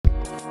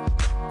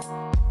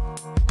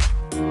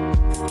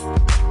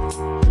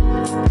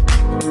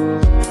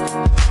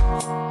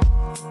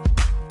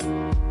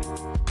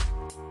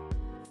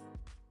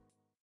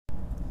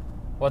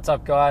What's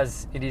up,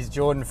 guys? It is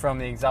Jordan from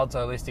the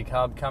Exalto Holistic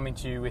Hub coming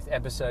to you with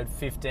episode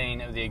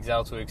 15 of the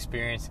Exalto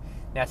Experience.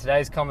 Now,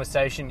 today's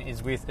conversation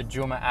is with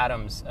Ajuma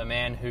Adams, a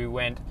man who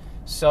went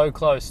so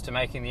close to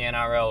making the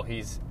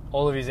NRL.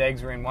 All of his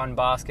eggs were in one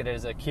basket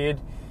as a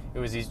kid. It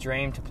was his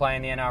dream to play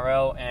in the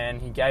NRL,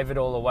 and he gave it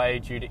all away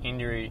due to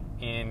injury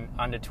in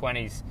under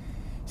 20s.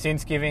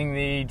 Since giving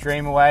the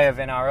dream away of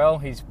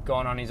NRL, he's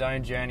gone on his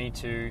own journey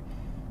to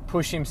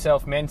push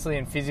himself mentally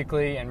and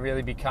physically and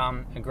really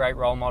become a great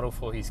role model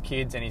for his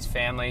kids and his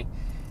family.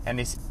 And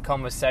this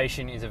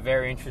conversation is a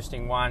very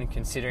interesting one,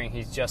 considering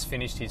he's just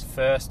finished his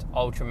first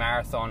ultra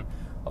marathon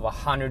of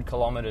 100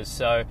 kilometers.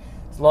 So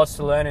there's lots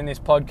to learn in this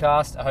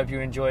podcast. I hope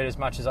you enjoyed it as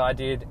much as I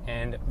did,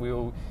 and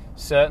we'll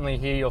certainly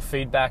hear your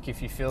feedback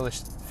if you feel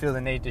the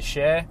need to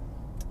share.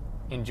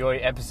 Enjoy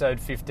episode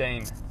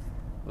 15.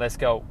 Let's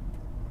go.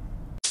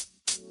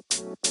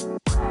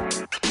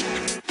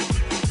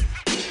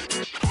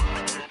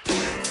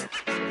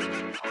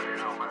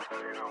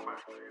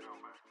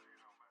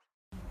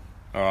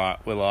 All right,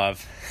 we're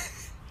live.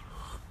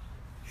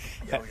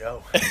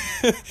 Yo.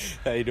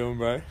 How you doing,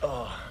 bro?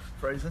 Oh,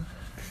 freezing.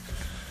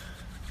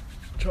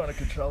 Trying to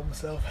control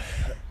myself.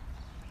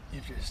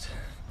 You've just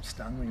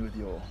stung me with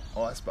your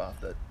ice bath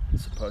that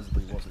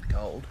supposedly wasn't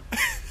cold.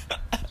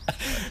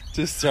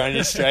 Just throwing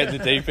you straight in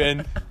the deep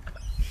end.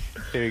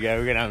 Here we go,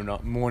 we're going to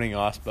have a morning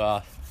ice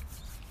bath.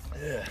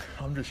 Yeah,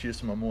 I'm just used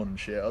to my morning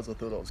showers. I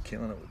thought I was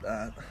killing it with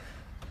that.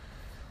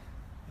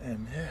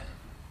 And yeah,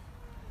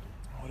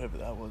 whatever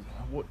that was.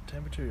 What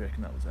temperature do you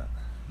reckon that was at?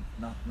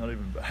 No, not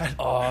even bad.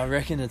 Oh, I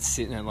reckon it's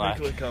sitting at like...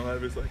 Nicola come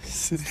over, it's like,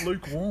 it's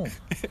lukewarm.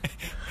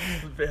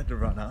 I was about to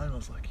run home, I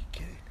was like, you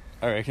kidding?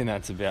 I reckon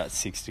that's about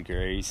 6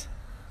 degrees,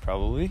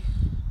 probably.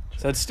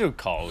 So it's still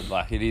cold,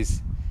 like it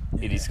is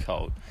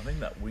cold. I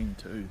think that wind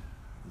too,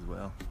 as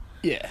well.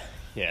 Yeah.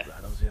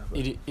 Rattles you, but...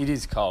 It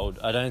is cold.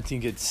 I don't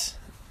think it's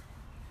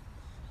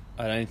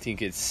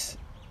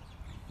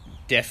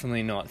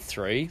definitely not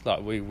 3.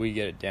 Like we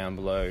get it down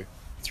below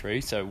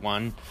 3, so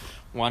 1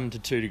 to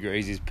 2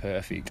 degrees is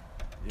perfect.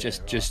 Yeah,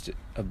 Just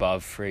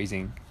above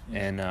freezing. Yeah.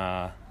 And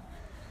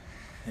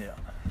Yeah.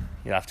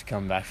 you'll have to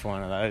come back for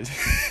one of those.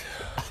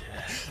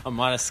 Yeah. I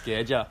might have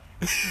scared you.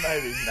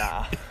 Maybe,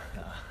 nah.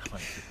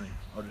 Won't fit me.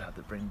 I'll just have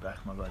to bring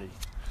back my buddy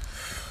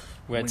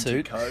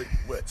Wetsuit. coat,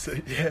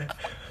 wetsuit, yeah,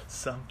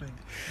 something.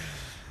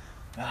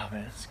 Ah,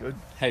 man, it's good.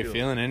 How you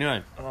feeling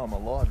anyway? Oh, I'm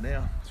alive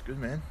now. It's good,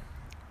 man.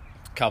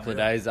 Couple of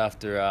days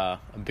after a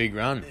big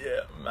run. Yeah,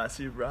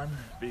 massive run,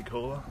 big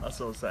hauler. That's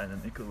what I was saying to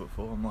Nicola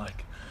before. I'm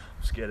like,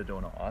 I'm scared of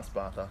doing an ice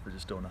bath after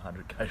just doing a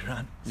 100k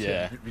run. It's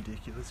Yeah. a bit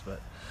ridiculous,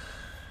 but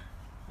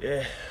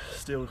yeah,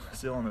 still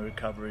on the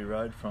recovery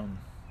road from,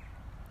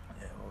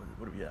 yeah,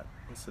 what are we at?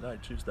 What's today?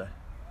 Tuesday.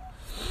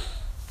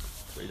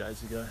 3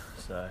 days ago.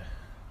 So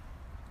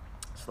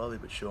slowly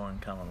but sure I'm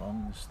coming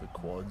along. Just the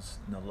quads,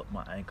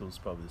 my ankles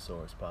probably the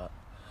sorest part.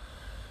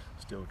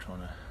 Still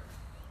trying to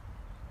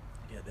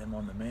get them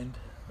on the mend,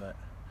 but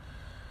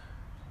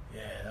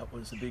yeah, that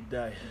was a big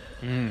day.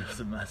 It was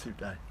a massive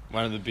day.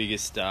 One of the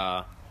biggest,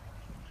 I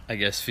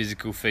guess,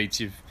 physical feats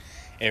you've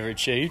ever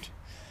achieved.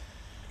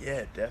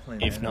 Yeah,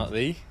 definitely. If not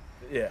the.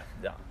 Yeah,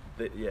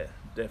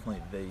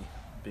 definitely the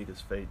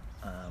biggest feat.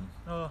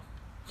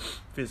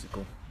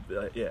 Physical,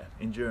 yeah,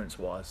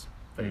 endurance-wise,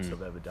 feats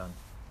I've ever done.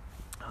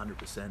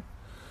 100%.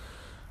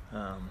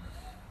 Yeah,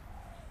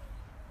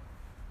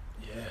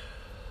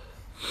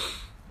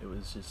 it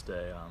was just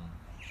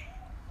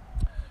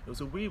it was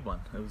a weird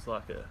one. It was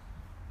like it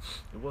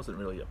wasn't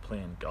really a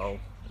planned goal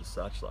as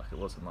such. Like, it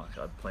wasn't like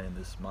I'd planned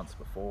this months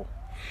before.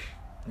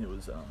 It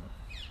was, I can't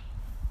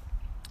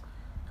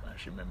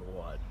actually remember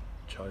why I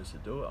chose to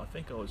do it. I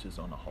think I was just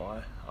on a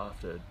high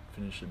after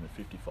finishing the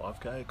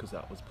 55k, because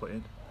that was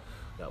planned.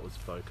 That was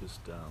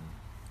focused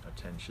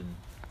attention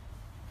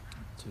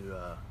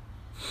to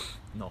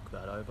knock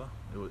that over.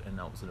 And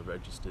that was a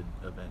registered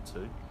event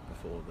too,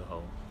 before the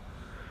whole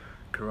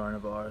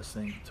coronavirus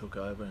thing took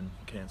over and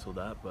cancelled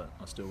that, but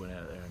I still went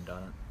out there and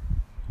done it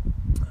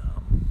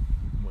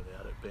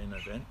without it being an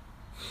event,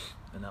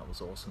 and that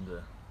was awesome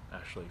to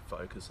actually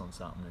focus on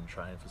something and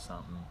train for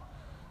something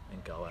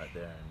and go out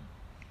there and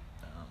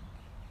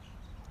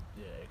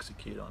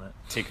execute on it.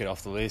 Tick it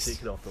off the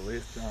list. And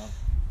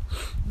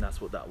that's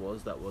what that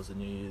was. That was a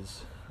New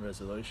Year's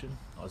resolution.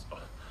 I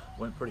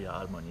went pretty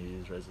hard on my New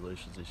Year's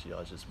resolutions this year.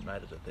 I just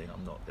made it a thing.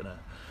 I'm not gonna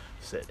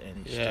set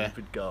any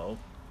stupid goal,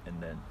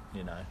 and then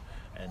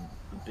and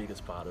the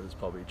biggest part of it is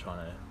probably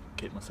trying to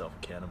keep myself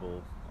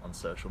accountable on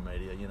social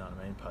media, you know what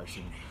I mean?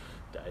 Posting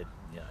day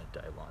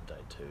 1,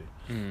 day 2.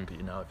 But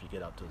if you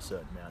get up to a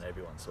certain amount,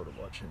 everyone's sort of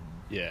watching.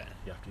 Yeah.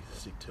 You have to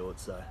stick to it.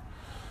 So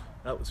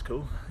that was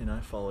cool,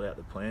 followed out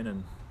the plan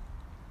and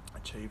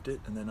achieved it.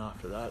 And then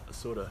after that,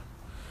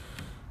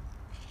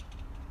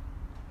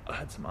 I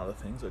had some other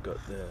things. I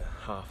got the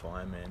half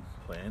Ironman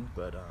planned,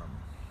 but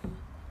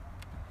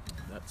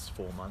that's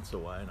 4 months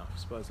away, and I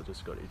suppose I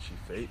just got itchy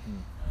feet,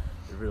 and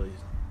it really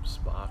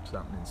sparked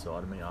something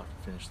inside of me after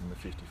finishing the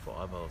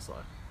 55. I was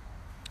like,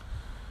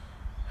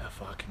 how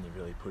far can you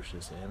really push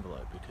this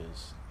envelope?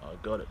 Because I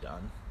got it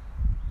done,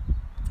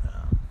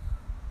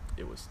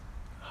 it was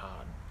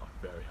hard,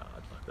 like very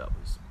hard. Like that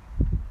was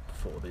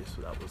before this,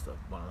 that was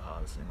one of the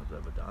hardest things I've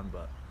ever done.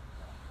 But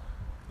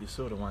you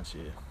sort of once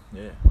you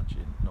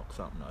knock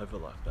something over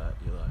like that,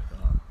 you're like,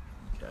 oh,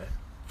 okay,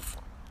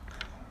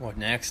 What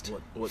next?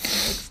 What's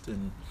next?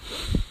 And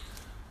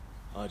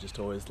I just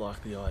always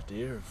liked the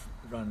idea of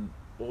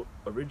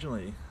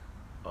originally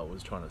I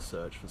was trying to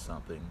search for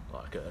something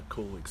like a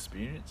cool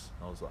experience.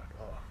 I was like,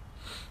 oh,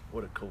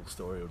 what a cool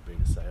story it would be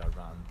to say I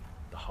run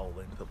the whole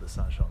length of the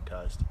Sunshine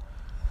Coast.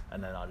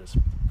 And then I just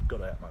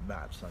got out my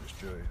maps and I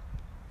just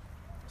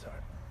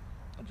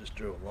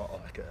drew a lot,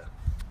 like a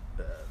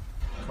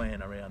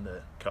plan around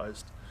the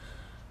coast,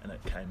 and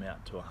it came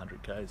out to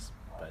 100 k's.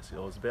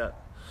 Basically, it was about,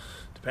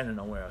 depending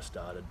on where I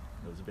started,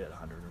 it was about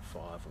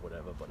 105 or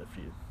whatever. But if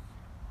you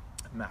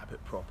map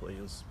it properly,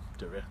 it was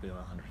directly on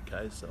 100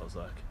 k's. So I was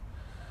like,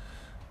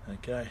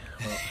 okay,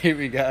 well, Here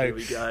we go. Here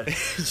we go.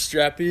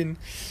 Strap in.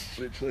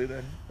 Literally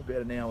then,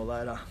 about an hour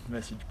later,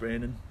 messaged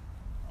Brandon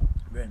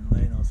Lee,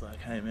 and I was like,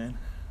 hey man,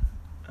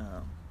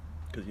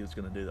 because he was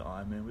going to do the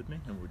Ironman with me,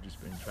 and we'd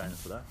just been training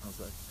for that. I was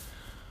like,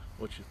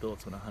 what's your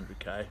thoughts on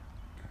 100k?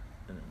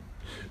 And then,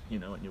 you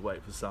know, when you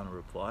wait for someone to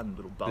reply and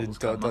little bubbles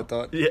come up.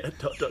 Dot. Yeah, ...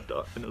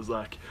 And it was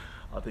like,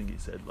 I think he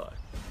said like,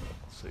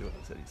 see what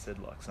he said. He said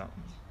like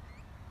something,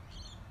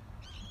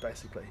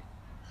 basically,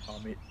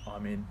 I'm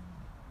in.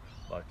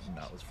 Like, and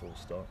that was full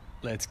stop.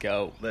 Let's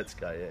go.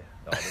 Yeah.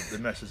 Oh, the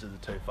messages are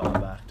too far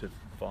back to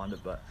find it,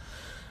 but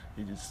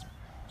he just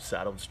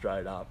saddled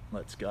straight up,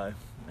 let's go.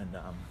 And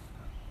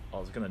I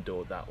was going to do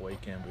it that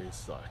weekend, but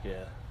he's like,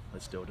 yeah,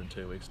 let's do it in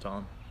 2 weeks'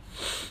 time.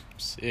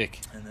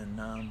 Sick. And then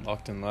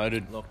Locked and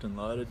loaded.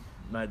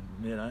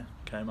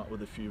 Came up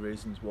with a few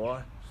reasons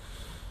why.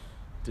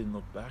 Didn't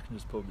look back and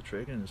just pulled the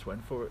trigger and just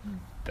went for it.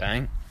 And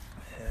Bang.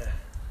 yeah,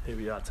 here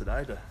we are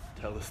today to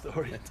tell the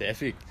story. That's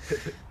epic.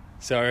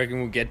 So I reckon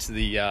we'll get to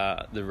the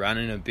run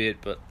in a bit,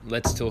 but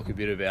let's talk a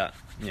bit about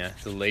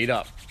the lead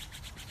up.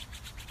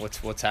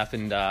 What's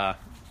happened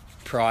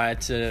prior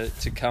to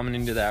coming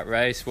into that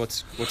race?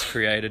 What's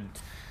created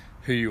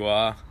who you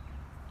are?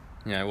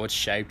 What's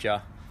shaped you?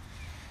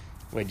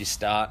 Where'd you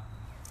start?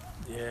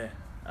 Yeah,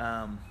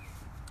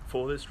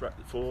 for just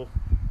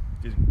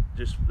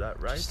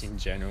that race. Just in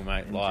general,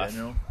 mate. In life.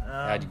 general,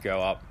 How'd you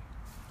grow up?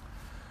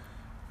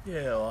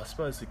 Yeah, well, I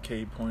suppose the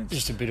key points.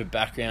 Just a bit of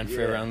background for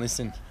everyone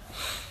listening.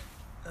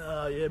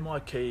 My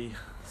key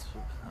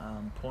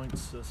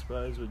points, I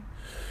suppose, would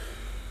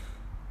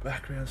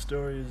background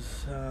story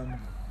is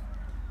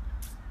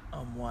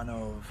I'm one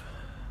of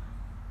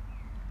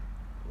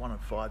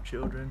 5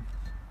 children,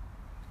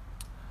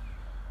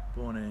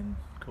 born in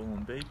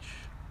Coolum Beach.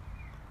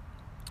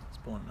 I was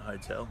born in a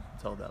hotel. I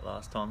told that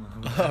last time.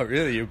 Oh,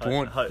 really? You're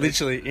born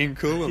literally in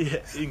Coolum?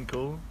 Yeah, in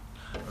Coolum,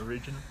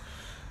 original.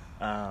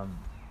 I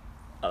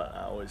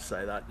always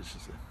say that, it's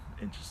just an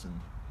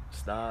interesting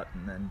start.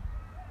 And then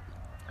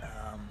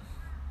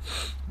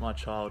my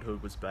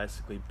childhood was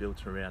basically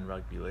built around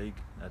rugby league.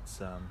 That's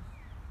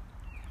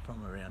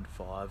from around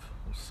 5 or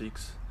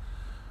 6.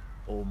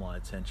 All my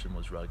attention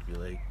was rugby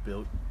league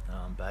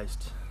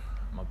based.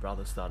 My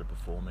brother started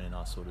before me and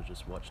I sort of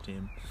just watched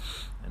him.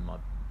 And my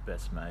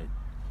best mate,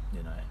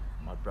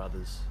 my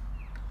brother's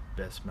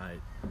best mate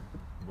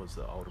was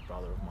the older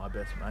brother of my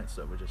best mate,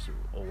 so we're just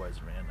always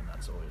around, and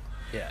that's all.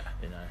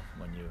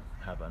 When you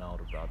have an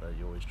older brother,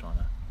 you're always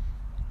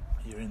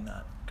you're in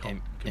that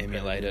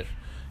emulate it.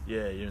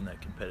 Yeah, you're in that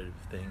competitive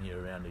thing.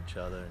 You're around each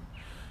other, and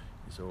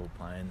you're all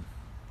playing,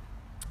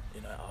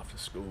 after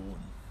school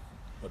and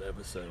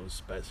whatever. So it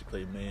was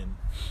basically me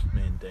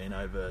and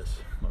Dino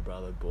versus my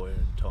brother Boyer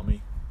and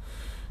Tommy,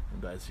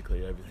 and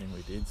basically everything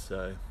we did.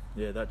 So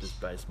yeah, that just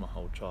based my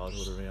whole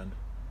childhood around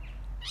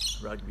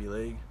rugby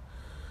league.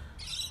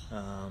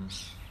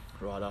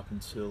 Right up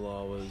until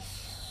I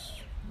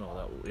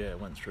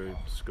went through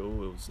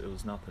school. It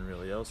was nothing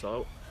really else.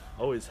 I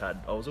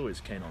was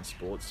always keen on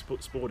sports.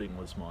 Sporting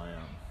was my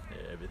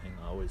everything.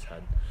 I always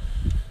had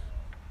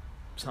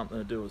something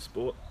to do with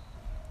sport.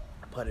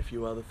 Played a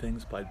few other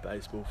things. Played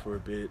baseball for a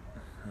bit.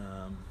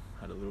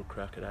 Had a little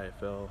crack at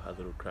AFL. Had a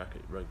little crack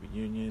at rugby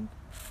union.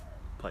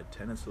 Played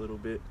tennis a little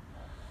bit.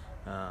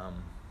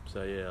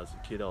 So yeah, as a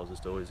kid, I was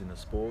just always into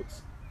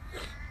sports.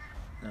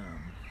 I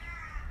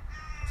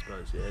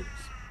suppose just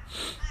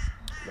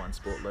one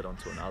sport led on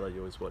to another. You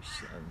always watch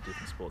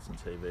different sports on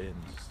TV,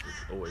 and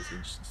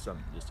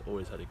just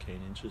always had a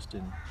keen interest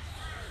in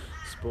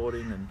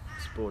sporting and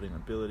sporting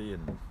ability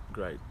and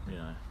great,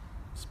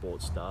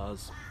 sports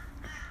stars.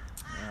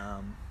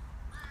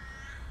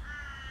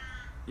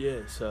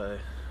 So,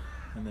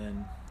 and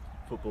then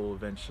football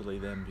eventually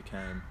then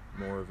became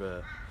more of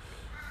a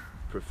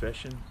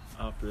profession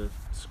after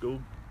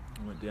school.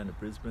 I went down to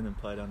Brisbane and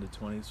played under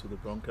 20s for the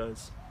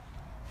Broncos.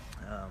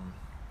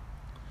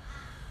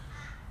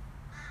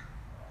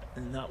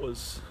 And that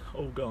was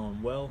all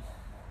going well.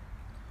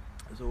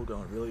 It was all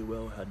going really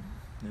well. Had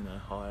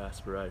high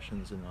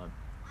aspirations, and I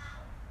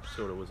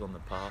sort of was on the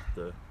path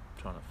to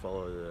trying to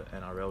follow the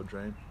NRL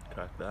dream,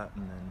 crack that,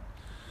 and then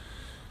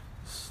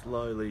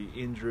slowly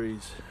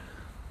injuries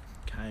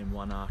came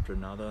one after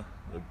another.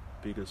 The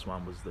biggest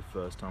one was the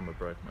first time I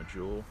broke my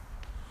jaw,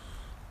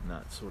 and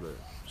that sort of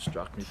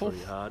struck me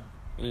pretty hard.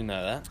 I didn't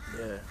know that.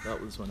 Yeah,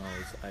 that was when I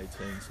was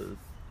 18, so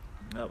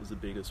that was the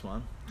biggest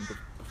one. And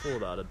before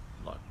that, I'd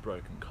like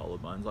broken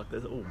collarbones. Like,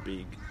 they're all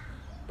big,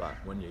 but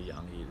when you're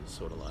young, you're just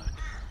sort of like,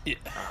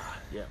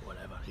 yeah,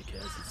 whatever, who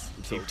cares?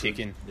 It's keep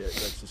ticking. Yeah,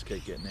 let's just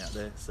keep getting out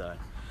there. So,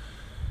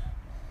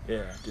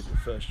 yeah, I did the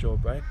first jaw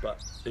break,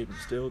 but even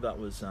still, that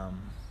was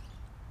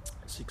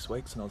 6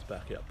 weeks, and I was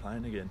back out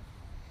playing again.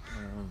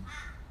 And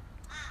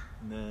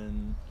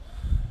then,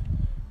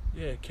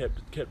 yeah,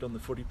 kept on the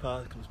footy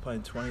path. I was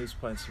playing 20s,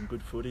 playing some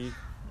good footy,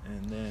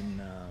 and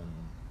then.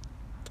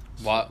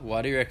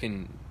 Why do you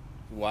reckon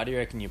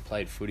you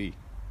played footy?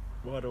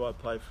 Why do I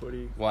play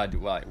footy? Why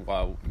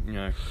you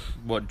know,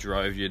 what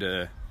drove you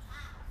to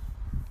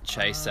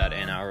chase that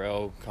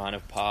NRL kind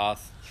of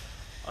path?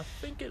 I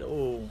think it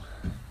all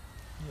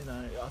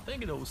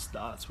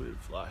starts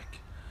with, like,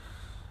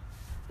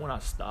 when I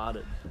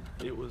started,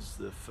 it was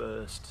the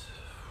first,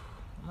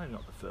 maybe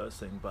not the first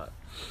thing, but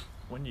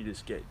when you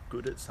just get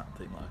good at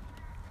something, like,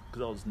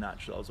 because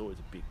I was always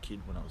a big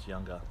kid when I was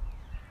younger.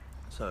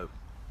 So,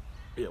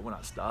 yeah, when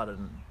I started,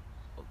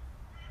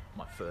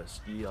 my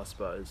first year, I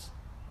suppose,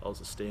 I was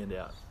a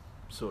standout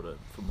sort of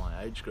for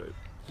my age group.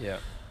 Yeah.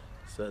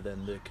 So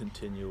then the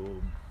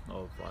continual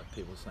of, like,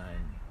 people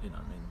saying, you know,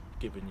 I mean,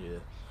 giving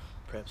you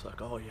perhaps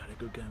like, oh, you had a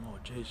good game, oh,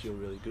 geez, you're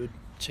really good.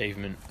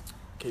 Achievement.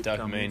 Keep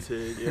coming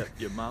to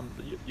your mum.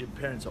 Your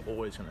parents are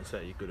always going to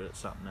say you're good at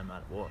something no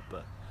matter what,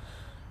 but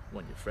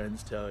when your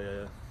friends tell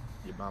you,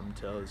 your mum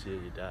tells you,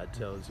 your dad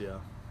tells you,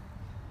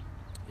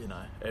 you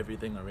know,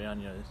 everything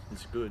around you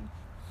is good,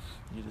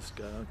 you just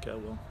go, okay,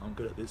 well, I'm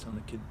good at this, I'm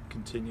going to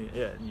continue.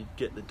 Yeah, and you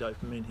get the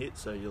dopamine hit,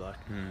 so you're like,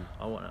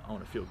 I want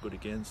to feel good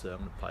again, so I'm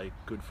going to play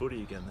good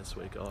footy again this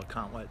week. Oh, I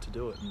can't wait to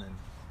do it. And then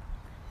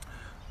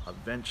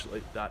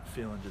eventually that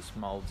feeling just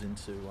molds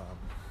into,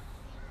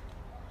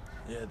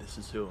 this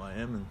is who I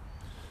am, and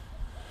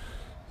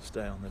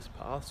stay on this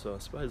path. So I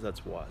suppose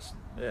that's why,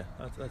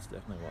 that's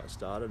definitely why I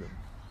started. And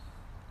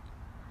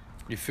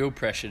you feel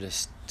pressure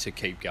to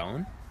keep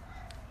going?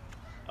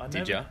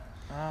 Did you?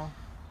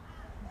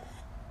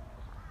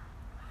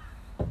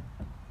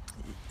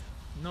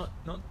 Not.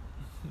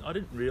 I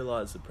didn't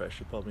realise the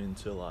pressure probably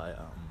until I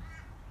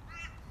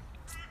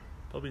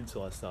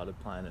started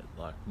playing it,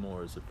 like,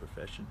 more as a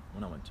profession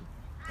when I went to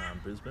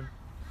Brisbane.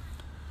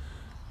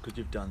 Because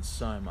you've done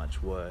so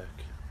much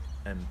work,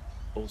 and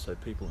also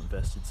people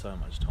invested so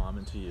much time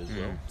into you as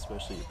well,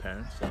 especially your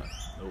parents, like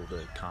all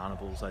the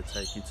carnivals they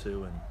take you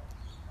to, and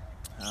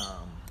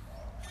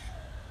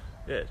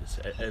just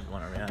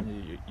everyone around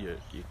you,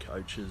 your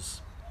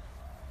coaches,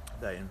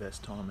 they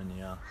invest time in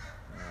you.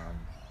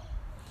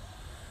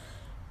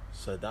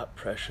 So that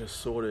pressure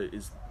sort of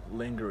is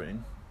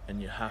lingering,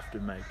 and you're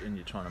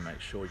trying to make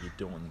sure you're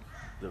doing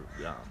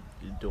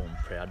you're doing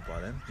proud by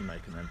them, you're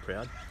making them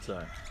proud.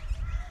 So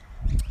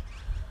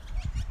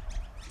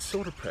it's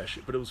sort of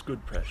pressure, but it was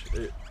good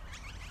pressure.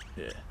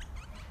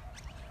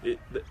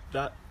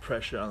 That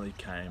pressure only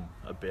came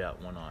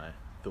about when I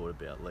thought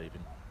about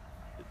leaving.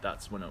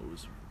 That's when it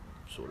was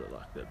sort of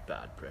like the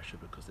bad pressure,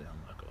 because then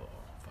I'm like, oh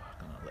fuck,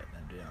 I'm gonna let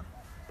them down.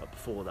 But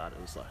before that, it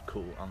was like,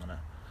 cool, I'm gonna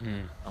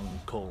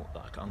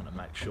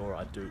make sure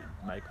I do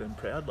make them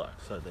proud,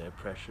 like, so their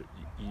pressure,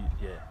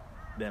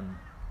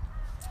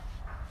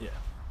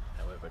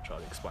 however I try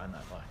to explain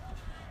that, like,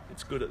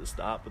 it's good at the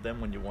start, but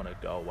then when you want to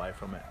go away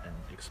from it and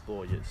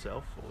explore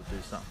yourself or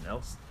do something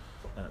else,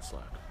 then it's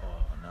like,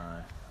 oh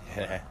no,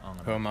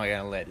 who am I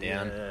going to let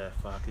down? Yeah,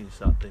 fuck, you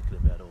start thinking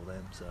about all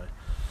them. So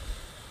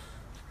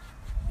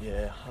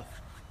yeah, I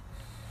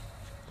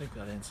think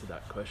that answered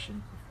that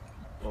question.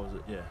 What was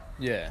it?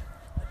 Yeah,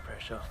 the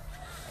pressure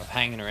of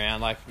hanging around,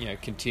 like, you know,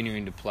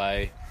 continuing to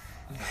play.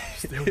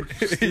 Still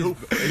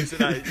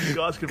freezing. You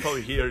guys can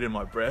probably hear it in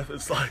my breath.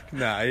 It's like,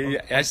 no, you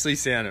actually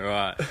sounded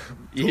right.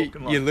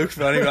 You look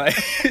funny, like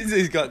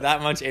he's got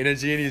that much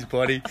energy in his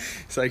body.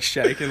 It's like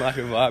shaking like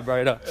a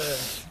vibrator,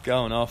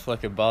 going off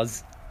like a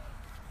buzz.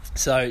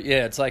 So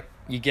yeah, it's like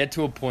you get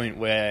to a point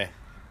where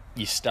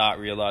you start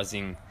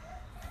realizing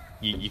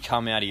you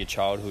come out of your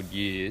childhood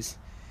years,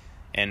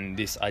 and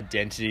this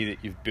identity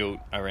that you've built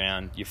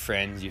around your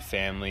friends, your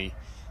family,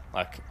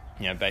 like,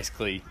 you know,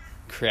 basically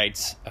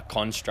creates a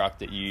construct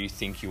that you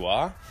think you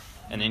are.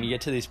 And then you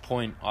get to this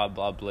point, I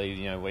believe,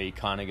 you know, where you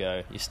kind of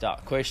go, you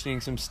start questioning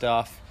some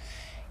stuff,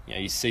 you know,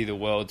 you see the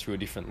world through a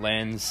different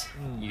lens.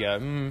 You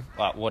go,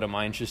 like, what am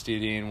I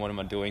interested in? What am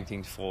I doing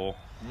things for?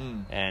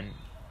 And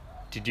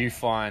did you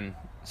find,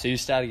 so you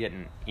started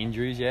getting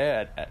injuries,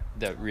 that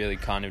really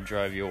kind of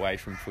drove you away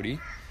from footy?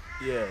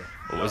 Yeah.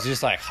 Or was it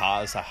just like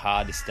hard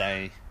to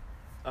stay?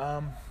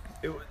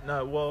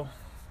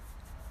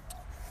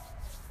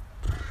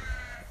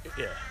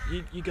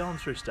 You're going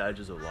through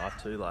stages of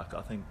life too. Like,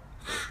 I think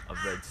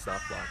I've read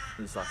stuff like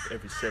there's like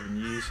every 7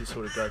 years you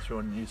sort of go through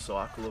a new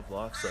cycle of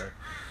life. So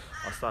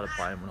I started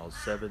playing when I was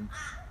 7,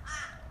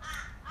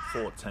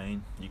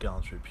 14. You're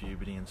going through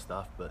puberty and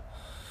stuff, but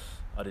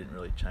I didn't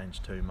really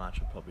change too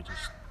much. I probably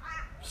just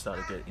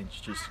started getting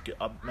introduced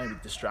to maybe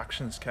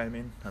distractions came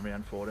in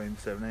around 14,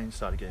 17,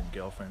 started getting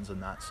girlfriends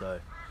and that, so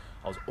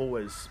I was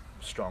always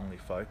strongly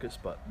focused,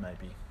 but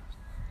maybe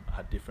I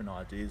had different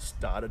ideas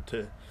started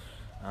to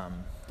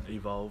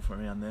evolve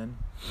around then.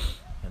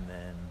 And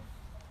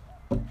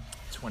then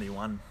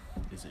 21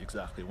 is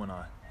exactly when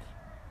I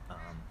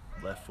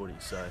left footy,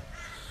 so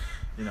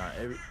you know,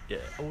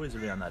 always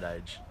around that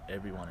age,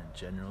 everyone in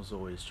general is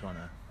always trying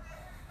to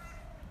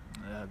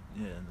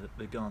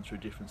they're going through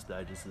different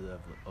stages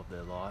of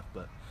their life,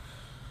 but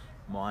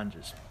mine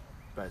just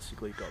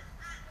basically got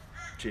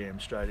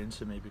jammed straight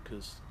into me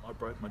because I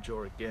broke my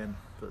jaw again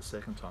for the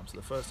second time. So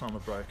the first time I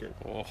broke it,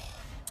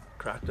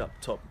 cracked up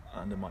top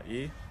under my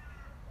ear,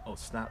 or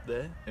snapped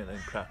there, and then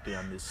cracked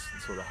down this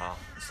sort of half.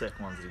 The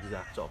second one's the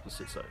exact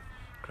opposite, so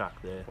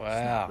cracked there,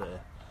 snapped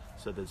there.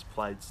 So there's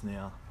plates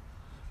now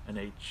in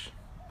each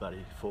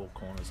bloody 4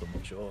 corners of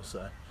my jaw,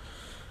 so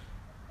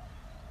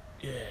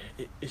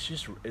yeah,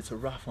 it's a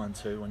rough one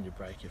too when you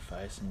break your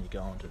face and you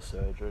go into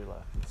surgery,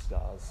 like the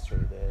scars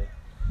through there.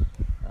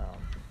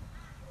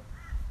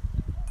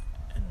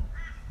 And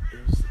it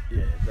was,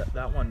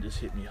 that one just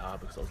hit me hard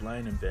because I was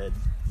laying in bed,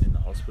 in the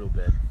hospital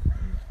bed,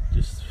 and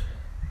just,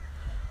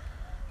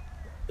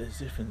 there's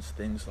different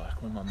things,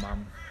 like when my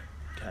mum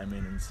came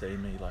in and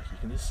seen me, like you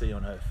can just see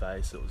on her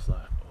face, it was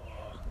like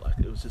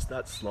it was just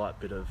that slight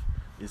bit of,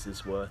 is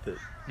this worth it?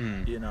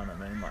 You know what I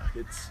mean? Like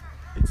it's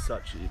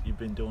such, you've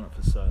been doing it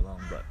for so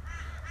long, but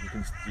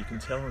you can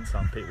tell in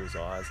some people's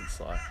eyes, it's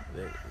like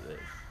they're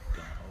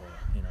going,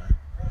 you know.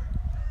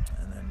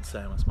 And then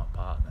same as my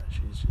partner,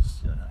 she's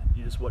just, you know,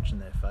 you're just watching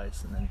their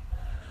face, and then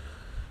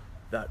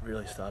that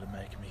really started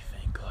making me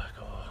think, like,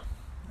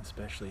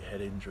 especially head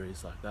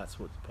injuries, like that's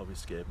what probably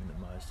scared me the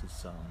most,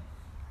 is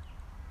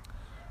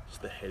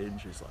just the head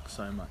injuries, like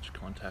so much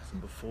contact,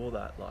 and before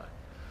that, like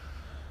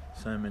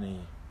so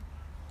many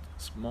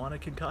minor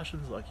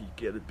concussions, like you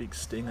get a big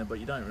stinger but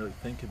you don't really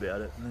think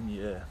about it, and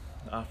then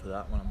after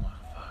that one I'm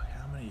like, fuck,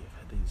 how many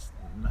of these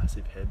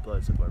massive head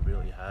blows have I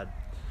really had?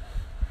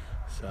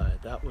 So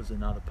that was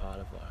another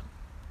part of like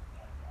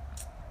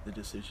the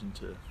decision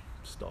to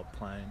stop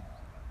playing.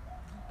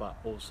 But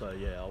also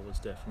I was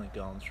definitely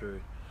going through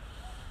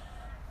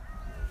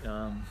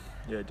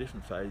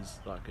different phase,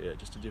 like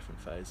just a different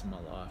phase in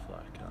my life,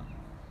 like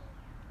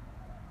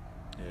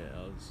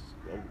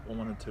I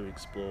wanted to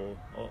explore.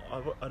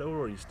 I'd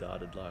already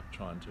started like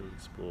trying to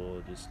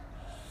explore just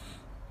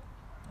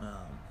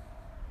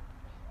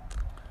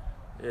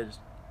just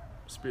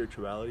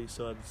spirituality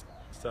side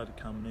started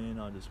coming in.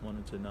 I just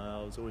wanted to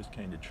know. I was always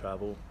keen to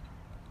travel.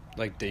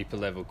 Like deeper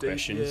level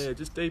questions. Yeah,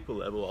 just deeper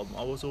level.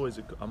 I was always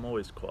a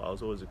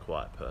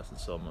quiet person,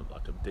 so I'm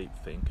like a deep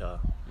thinker.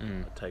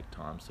 I take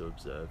time to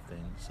observe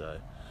things. So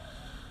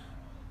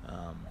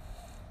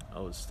I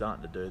was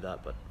starting to do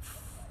that, but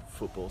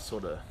football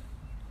sort of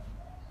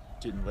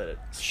didn't let it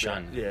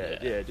shine.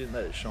 Didn't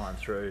let it shine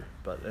through.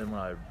 But then when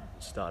I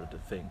started to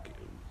think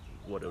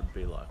what it would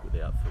be like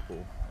without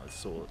football, I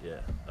saw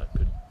I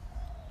could,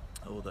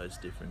 all those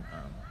different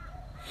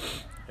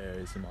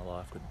areas in my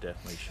life could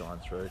definitely shine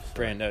through. So.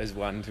 Brando's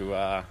one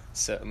to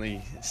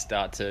certainly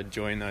start to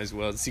join those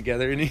worlds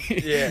together, isn't he?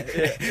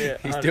 Yeah.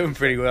 He's doing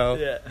pretty well.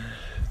 Yeah.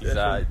 He's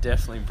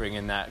definitely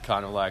bringing that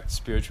kind of like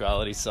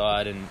spirituality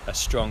side and a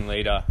strong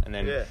leader, and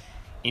then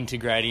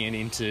integrating it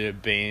into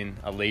being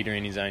a leader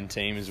in his own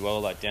team as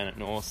well, like down at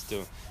North,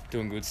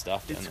 doing good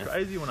stuff down there. It's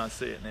crazy when I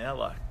see it now,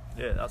 like,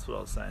 that's what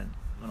I was saying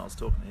when I was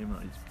talking to him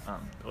on his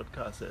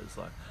podcast. It's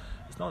like,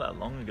 it's not that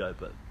long ago,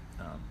 but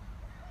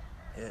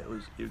it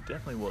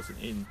definitely wasn't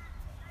in.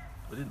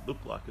 It didn't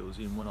look like it was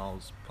in when I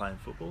was playing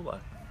football,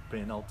 like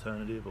being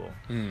alternative or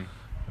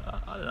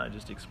I don't know,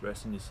 just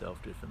expressing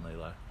yourself differently.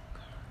 Like,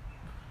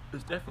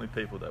 there's definitely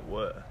people that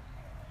were,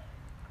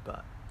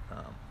 but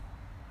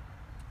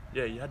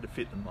you had to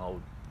fit the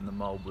mould, and the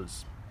mould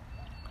was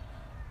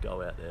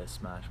go out there,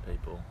 smash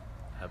people,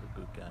 have a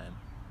good game.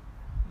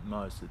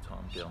 Most of the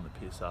time, get on the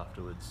piss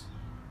afterwards.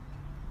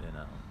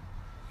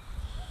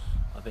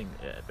 I think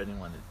if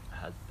anyone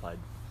has played,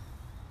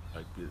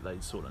 like, they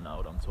sort of know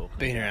what I'm talking about.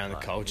 Being around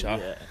like, the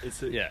culture.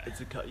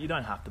 You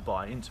don't have to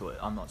buy into it.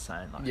 I'm not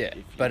saying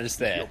like but it's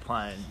there. If you're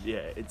playing,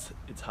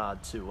 it's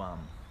hard to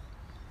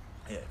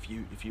if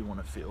you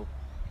want to feel.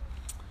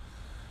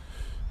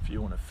 If you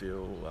want to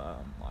feel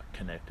like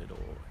connected or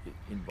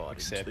invited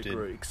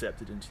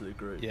accepted into the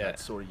group,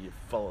 that's sort of, you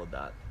follow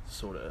that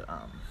sort of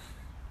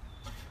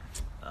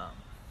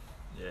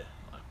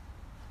like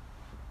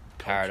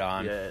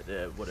paradigm.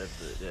 Whatever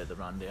the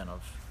rundown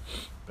of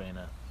being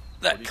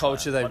that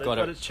culture player. They've got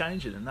but it's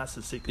changing, and that's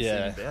the sickest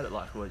thing about it.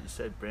 Like what you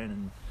said,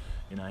 Brandon,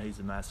 he's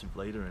a massive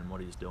leader in what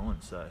he's doing,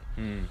 so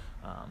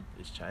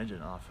it's changing,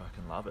 and I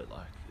fucking love it.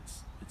 Like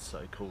it's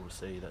so cool to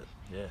see that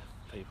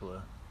people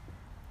are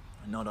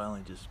not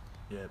only just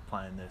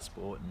playing their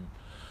sport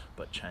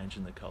but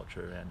changing the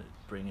culture around it,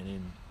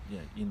 bringing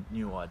in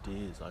new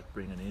ideas, like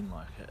bringing in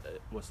like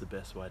what's the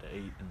best way to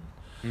eat,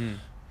 and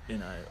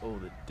all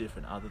the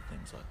different other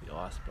things like the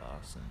ice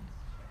baths and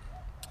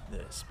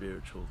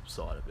spiritual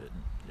side of it,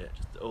 and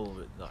just all of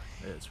it. Like,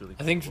 it's really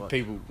cool. I think for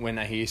people, when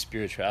they hear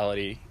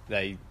spirituality,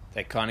 they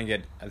kind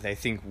of they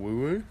think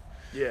woo-woo.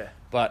 Yeah.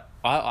 But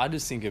I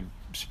just think of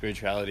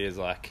spirituality as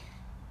like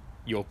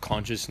your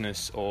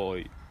consciousness,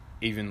 or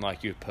even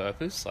like your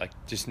purpose, like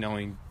just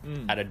knowing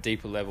at a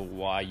deeper level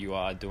why you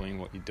are doing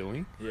what you're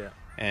doing. Yeah.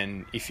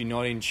 And if you're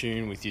not in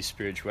tune with your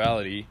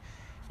spirituality,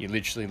 you're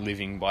literally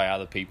living by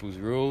other people's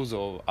rules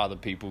or other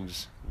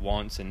people's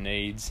wants and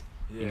needs.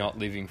 Yeah. You're not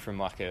living from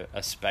like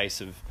a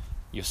space of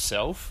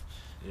yourself.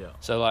 Yeah.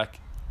 So like,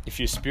 if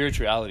your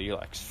spirituality,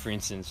 like for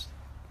instance,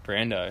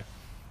 Brando,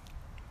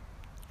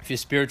 if your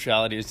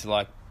spirituality is to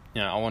like,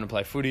 I want to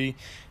play footy,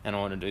 and I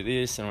want to do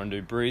this, and I want to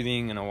do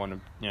breathing, and I want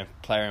to,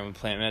 play around with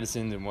plant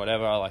medicines and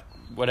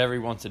whatever he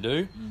wants to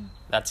do,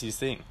 that's his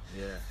thing.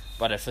 Yeah.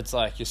 But if it's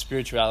like your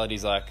spirituality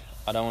is like,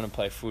 I don't want to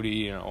play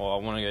footy, or I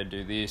want to go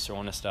do this, or I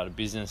want to start a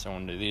business, I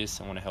want to do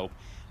this, I want to help,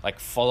 like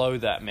follow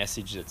that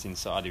message that's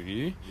inside of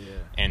you,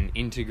 and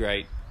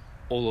integrate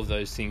all of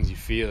those things you're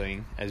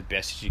feeling as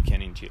best as you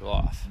can into your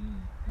life.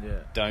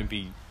 Don't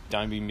be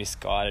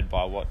misguided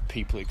by what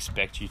people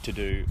expect you to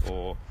do,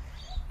 or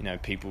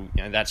people,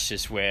 that's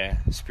just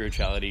where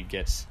spirituality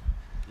gets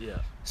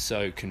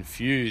so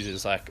confused.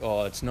 It's like,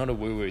 oh, it's not a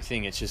woo-woo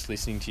thing, it's just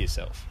listening to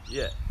yourself.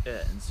 And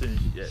as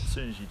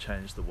soon as you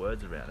change the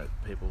words around it,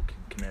 people can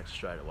connect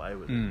straight away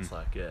with it. It's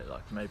like,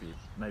 like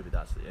maybe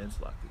that's the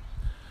answer, like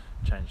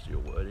change your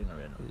wording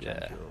around it,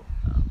 change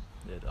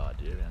your the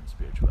idea around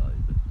spirituality.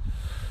 But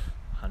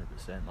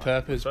 100%. Like,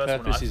 purpose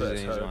is an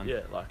easy one.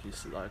 Yeah,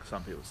 like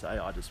some people say,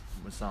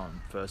 when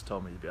someone first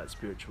told me about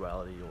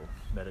spirituality or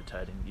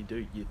meditating,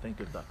 you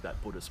think of like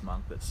that Buddhist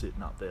monk that's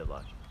sitting up there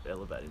like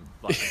elevating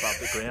like above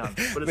the ground,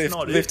 but it's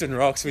not lifting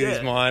rocks with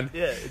his mind.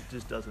 Yeah, it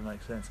just doesn't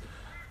make sense.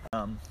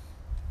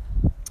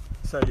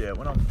 So yeah,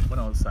 when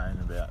I was saying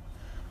about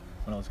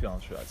when I was going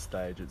through that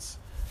stage, it's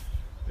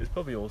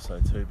probably also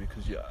too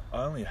because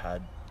I only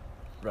had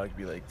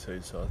rugby league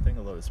too, so I think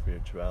a lot of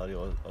spirituality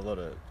or a lot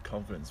of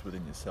confidence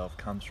within yourself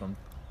comes from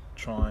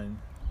trying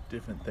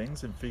different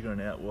things and figuring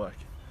out what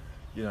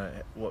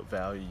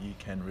value you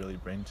can really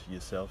bring to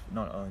yourself,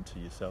 not only to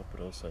yourself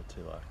but also to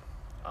like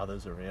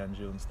others around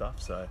you and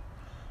stuff. So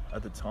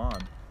at the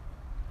time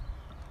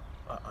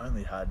I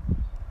only had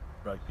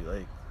rugby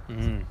league.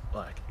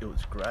 Like it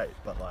was great,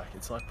 but like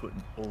it's like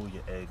putting all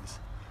your eggs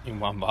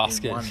in one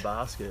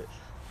basket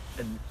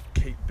and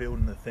keep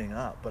building the thing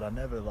up. But I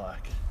never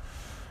like,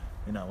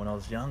 when I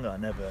was younger, I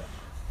never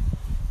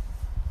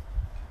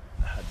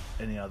had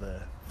any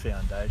other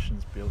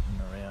foundations built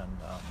in around,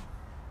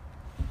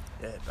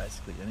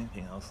 basically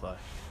anything else. Like,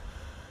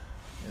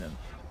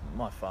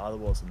 my father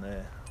wasn't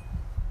there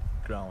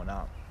growing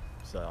up,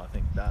 so I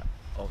think that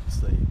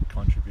obviously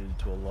contributed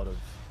to a lot of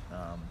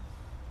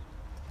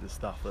the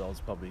stuff that I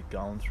was probably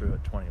going through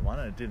at 21,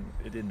 and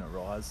it didn't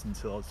arise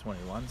until I was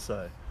 21.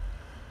 So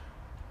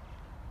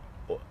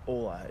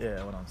all I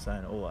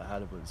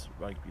had was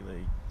rugby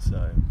league.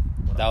 So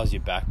that was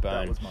your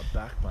backbone. That was my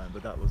backbone,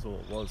 but that was all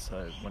it was.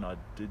 So when I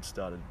did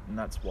start, and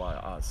that's why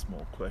I asked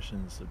more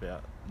questions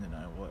about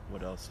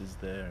what else is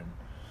there,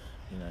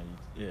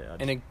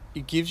 and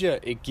it gives you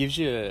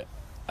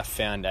a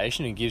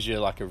foundation. It gives you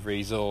like a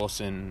resource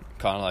and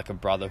kind of like a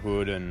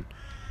brotherhood and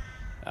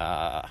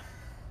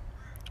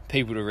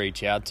people to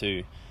reach out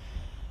to,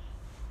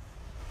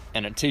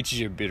 and it teaches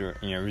you a bit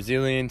of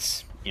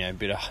resilience. A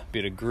bit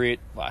of grit,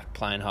 like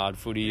playing hard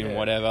footy and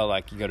whatever.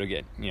 Like you got to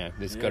get,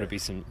 there's got to be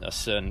a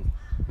certain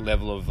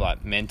level of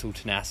like mental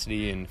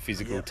tenacity and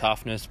physical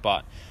toughness,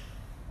 but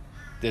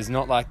there's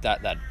not like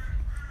that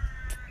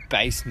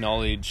base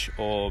knowledge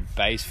or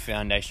base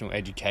foundational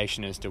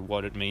education as to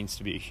what it means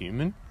to be a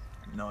human.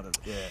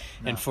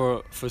 And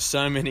for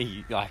so many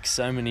young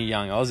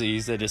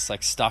Aussies, they're just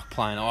like stuck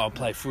playing. Oh, I'll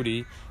play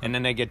footy, and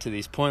then they get to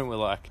this point where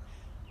like,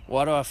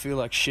 why do I feel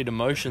like shit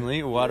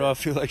emotionally? Or why do I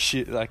feel like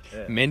shit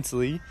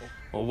mentally?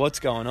 Or what's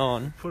going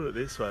on? Put it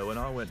this way, when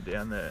I went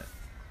down there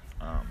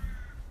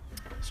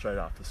straight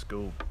after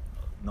school,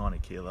 90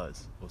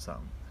 kilos or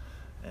something,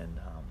 and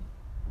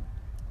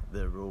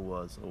the rule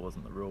was, or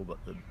wasn't the rule,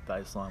 but the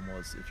baseline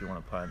was if you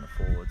want to play in the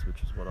forwards,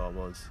 which is what I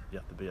was, you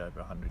have to be over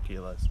 100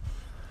 kilos.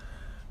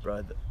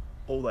 Bro,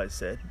 all they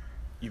said,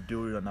 you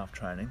do enough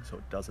training, so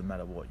it doesn't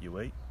matter what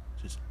you eat,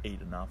 just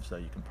eat enough so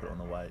you can put on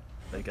the weight.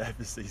 They gave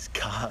us these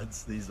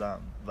cards, these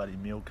bloody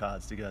meal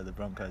cards to go to the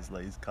Broncos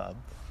Leagues Club,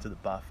 to the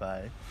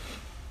buffet.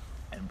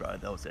 And bro,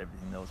 there was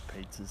everything. There was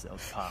pizzas, there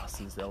was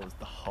pastas, there was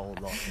the whole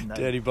lot. And they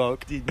Dirty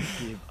bulk. Didn't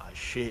give a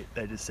shit.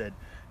 They just said,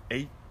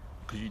 eat,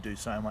 because you do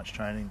so much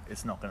training,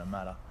 it's not going to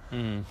matter.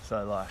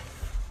 So like,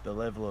 the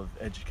level of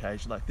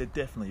education, like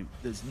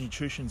there's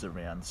nutrition's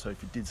around, so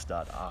if you did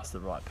start to ask the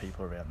right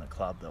people around the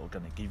club, they were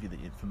going to give you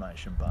the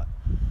information, but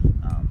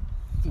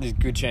there's a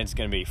good chance it's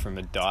going to be from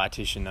a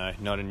dietitian though,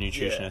 not a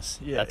nutritionist.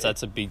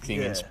 That's a big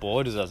thing in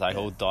sport. Is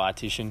all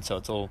dietitian, so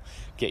it's all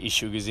get your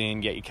sugars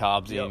in, get your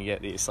carbs in,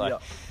 get this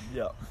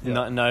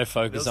no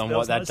focus on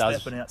what that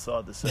does. Stepping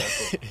outside the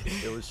circle.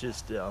 It was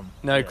just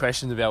no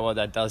questions about what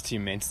that does to you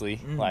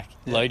mentally.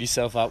 Load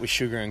yourself up with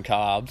sugar and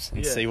carbs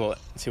and see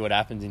what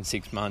happens in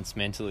 6 months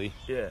mentally.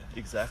 Yeah,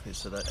 exactly.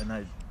 So they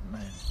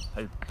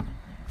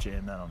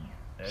jammed that on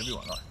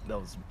everyone. Like there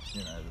was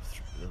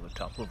a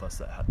couple of us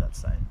that had that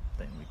same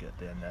thing. We get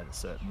down there at a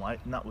certain weight,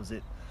 and that was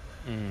it.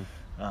 You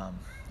have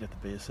to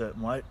be a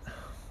certain weight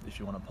if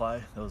you want to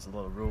play. There was a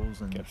lot of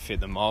rules, and got to fit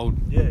the mold.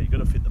 Yeah, you got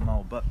to fit the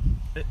mold. But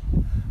at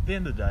the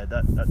end of the day,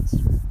 that's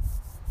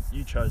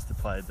you chose to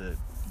play to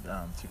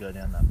go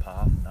down that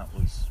path, and that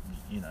was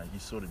you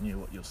sort of knew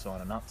what you're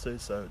signing up to.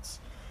 So it's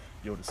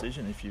your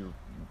decision. If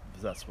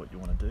that's what you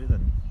want to do,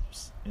 then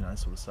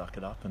sort of suck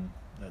it up, and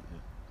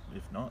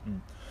if not,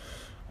 and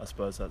I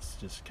suppose that's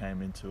just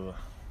came into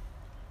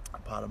a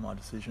part of my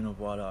decision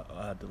of why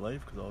I had to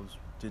leave, because I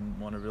didn't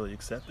want to really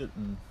accept it,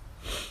 and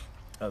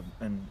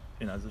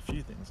there's a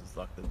few things. It's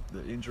like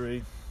the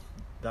injury,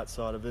 that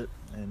side of it,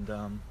 and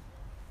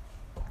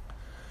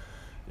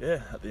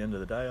at the end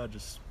of the day, I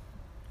just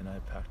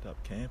packed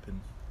up camp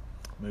and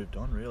moved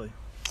on. Really,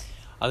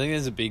 I think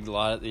there's a big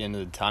light at the end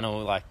of the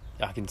tunnel. Like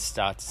I can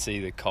start to see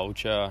the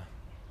culture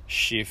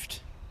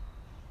shift,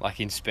 like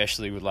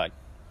especially with like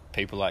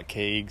people like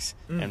Keegs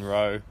and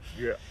Rowe.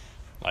 Yeah.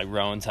 Like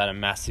Rowan's had a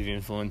massive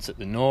influence at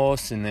the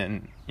North, and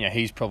then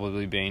he's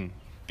probably been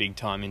big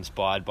time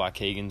inspired by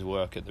Keegan's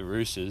work at the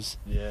Roosters.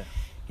 Yeah.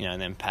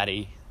 And then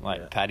Paddy,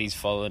 Paddy's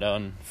followed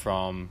on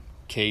from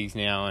Keegs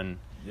now, and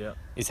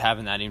is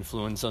having that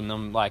influence on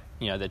them. Like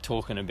they're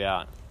talking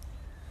about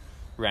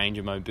range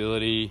of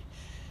mobility,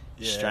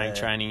 strength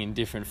training in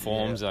different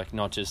forms, like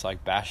not just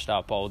like bashed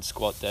up old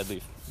squat,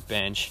 deadlift,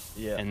 bench,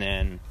 and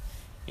then.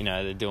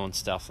 They're doing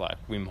stuff like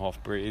Wim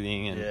Hof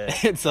breathing, and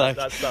it's like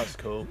that stuff's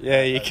cool.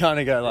 Yeah, you kind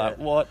of go like,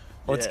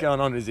 what's going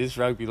on? Is this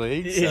rugby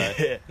league?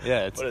 But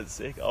it's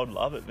sick. I'd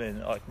love it,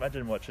 man. Like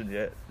imagine watching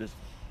a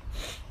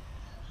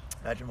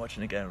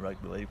game of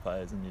rugby league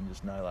players, and you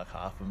just know like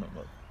half of them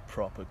are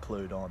proper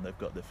clued on. They've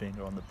got their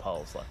finger on the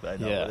pulse, like they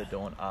know what they're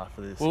doing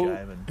after this game.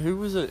 And who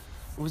was it?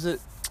 Was it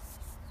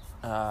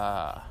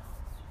the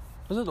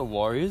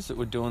Warriors that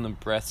were doing the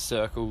breath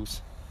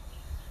circles?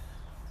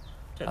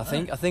 I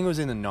think it was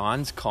in the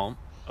nines comp.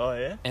 Oh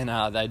yeah.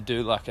 And they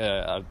do like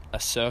a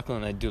circle,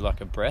 and they do like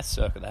a breath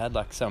circle. They had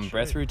like some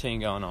breath routine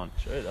going on.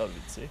 Sure, that would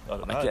be sick. I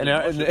don't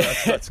know.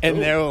 That's cool.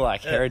 And they're all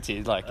like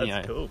heritage, like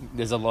cool.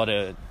 There's a lot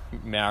of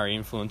Maori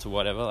influence or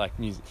whatever, like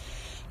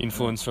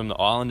influence from the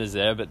Islanders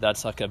there, but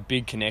that's like a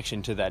big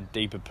connection to that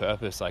deeper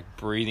purpose, like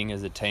breathing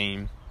as a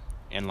team,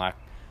 and like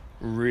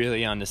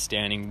really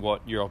understanding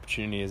what your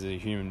opportunity as a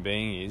human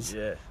being is.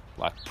 Yeah.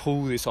 Like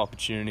pull this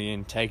opportunity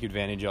and take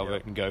advantage of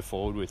it and go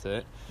forward with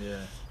it.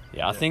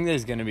 Yeah. I think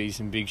there's going to be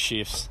some big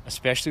shifts,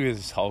 especially with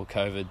this whole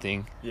COVID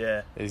thing.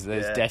 Yeah. There's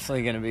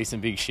definitely going to be some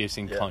big shifts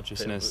in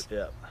consciousness.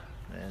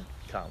 Man,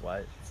 can't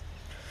wait.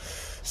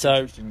 So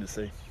interesting to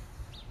see.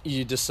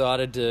 You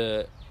decided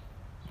to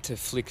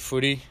flick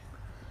footy,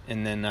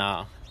 and then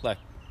like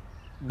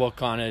what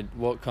kind of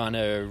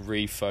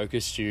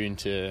refocused you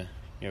into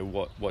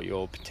what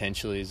your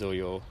potential is, or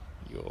your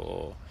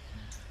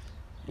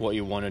what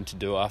you wanted to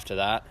do after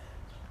that?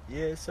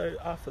 Yeah, so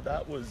after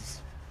that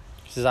was...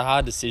 It's a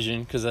hard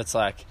decision, because it's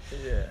like...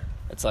 Yeah.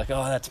 It's like,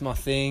 oh, that's my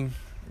thing.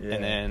 Yeah.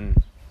 And then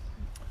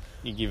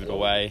you give it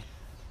away.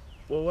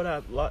 Well, what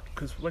I like...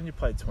 Because when you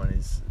play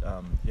 20s,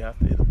 you have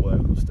to either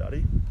work or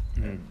study.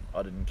 And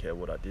I didn't care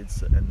what I did.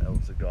 So, and there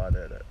was a guy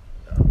there that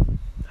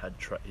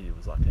he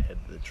was like a head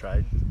of the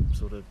trade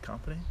sort of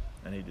company.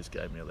 And he just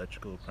gave me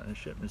electrical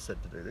apprenticeship and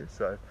said to do this.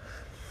 So...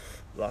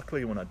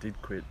 Luckily, when I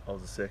did quit, I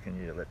was a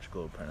second-year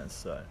electrical apprentice,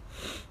 so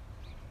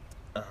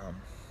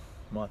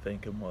my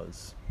thinking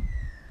was,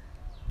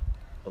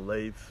 I'll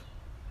leave,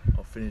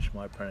 I'll finish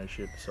my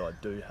apprenticeship, so I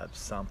do have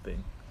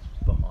something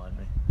behind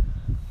me,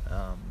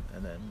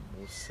 and then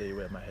we'll see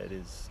where my head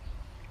is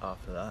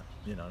after that,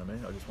 you know what I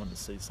mean? I just wanted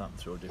to see something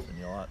through a different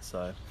light,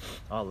 so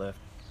I left,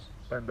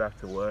 went back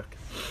to work,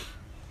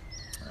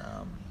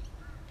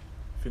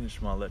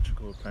 finished my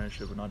electrical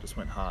apprenticeship, and I just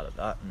went hard at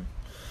that, and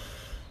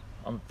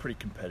I'm pretty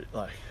competitive,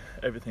 like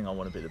everything I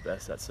want to be the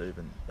best at, so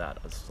even that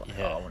I was like,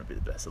 I want to be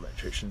the best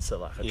electrician, so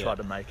like I tried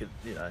to make it,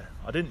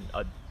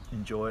 I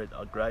enjoy it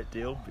a great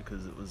deal,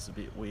 because it was a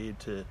bit weird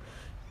to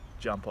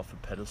jump off a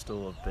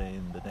pedestal of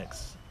being the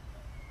next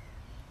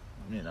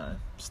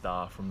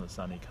star from the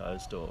sunny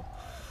coast, or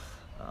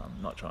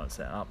not trying to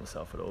sound up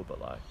myself at all,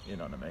 but like, you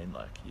know what I mean,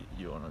 like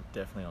you're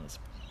definitely on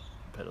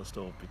a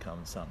pedestal,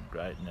 becoming something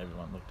great, and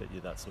everyone looked at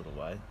you that sort of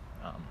way,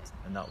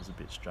 and that was a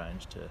bit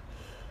strange to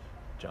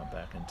jump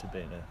back into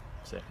being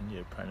a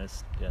second-year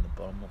apprentice down the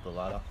bottom of the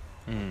ladder,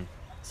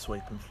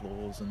 sweeping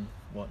floors and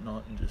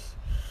whatnot, and just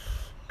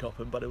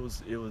copping. But it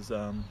was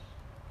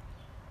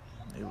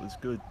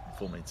good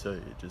for me too.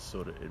 It just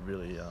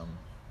really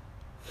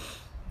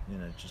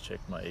just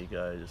checked my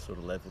ego, just sort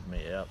of leveled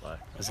me out. Like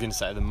I was going to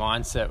say, the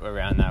mindset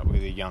around that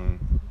with a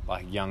young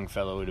like young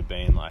fella would have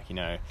been like,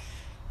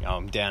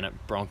 I'm down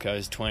at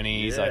Broncos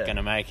 20s, like going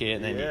to make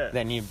it, and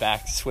then you're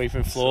back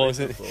sweeping floors.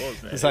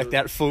 It's like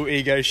that full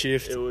ego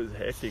shift. It was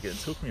hectic. It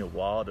took me a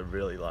while to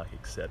really like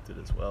accept it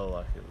as well.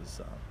 Like it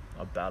was,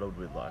 I battled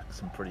with like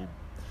some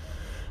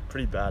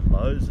pretty bad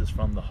lows just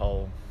from the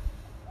whole.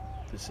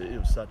 It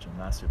was such a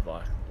massive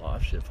like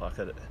life shift. Like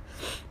I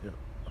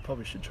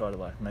probably should try to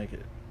like make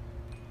it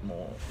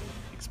more,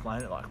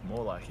 explain it like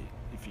more like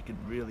if you can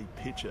really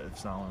picture, if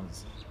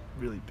someone's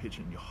really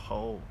picturing your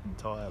whole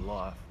entire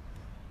life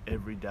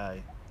every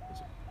day,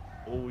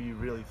 all you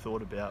really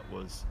thought about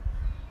was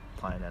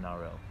playing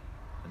NRL,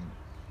 and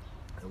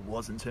there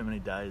wasn't too many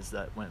days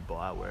that went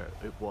by where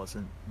it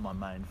wasn't my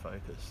main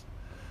focus.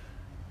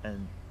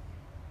 And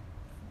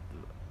the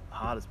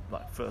hardest,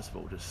 like first of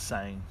all, just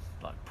saying,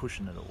 like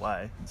pushing it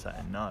away and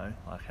saying no,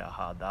 like how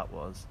hard that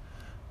was,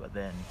 but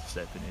then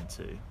stepping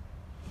into the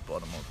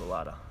bottom of the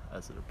ladder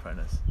as an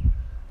apprentice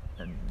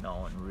and no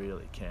one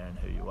really caring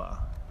who you are.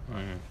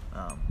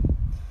 I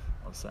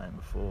was saying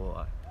before,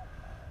 like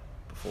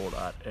before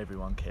that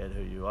everyone cared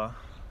who you are,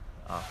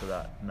 after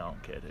that no one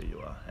cared who you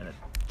are, and it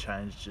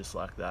changed just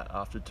like that.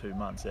 After 2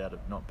 months out of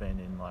not being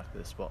in like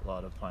the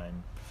spotlight of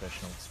playing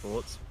professional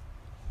sports,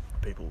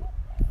 people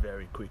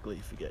very quickly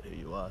forget who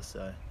you are.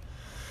 So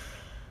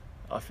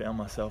I found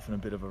myself in a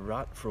bit of a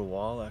rut for a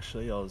while.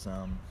 Actually, I was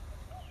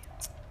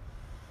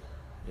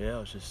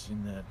just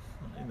in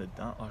the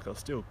dump. Like I was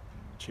still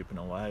chipping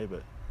away,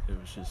 but it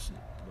was just,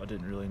 I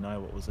didn't really know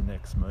what was the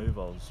next move.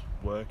 I was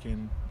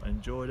working, I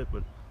enjoyed it,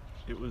 but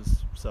it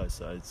was so.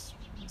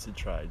 It's a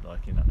trade,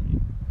 like, you know what I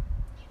mean.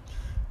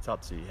 It's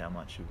up to you how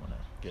much you want to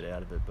get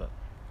out of it. But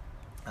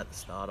at the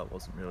start, I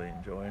wasn't really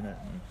enjoying it,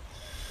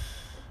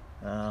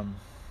 and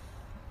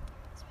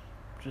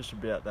just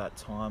about that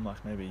time,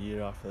 like maybe a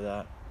year after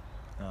that,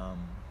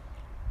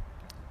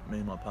 me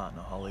and my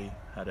partner Holly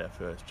had our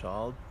first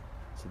child.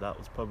 So that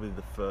was probably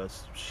the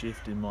first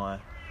shift in my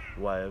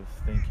way of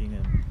thinking,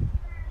 and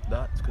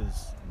that's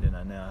because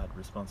now I had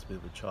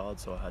responsibility with a child,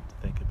 so I had to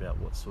think about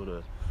what sort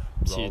of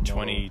role model.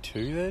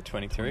 22 there,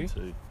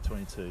 23?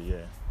 22,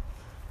 yeah.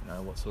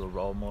 What sort of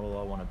role model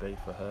I want to be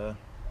for her.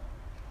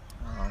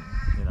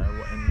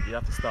 And you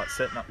have to start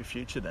setting up your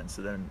future then.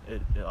 So then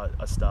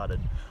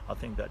I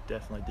think that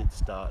definitely did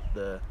start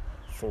the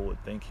forward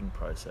thinking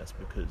process,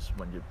 because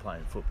when you're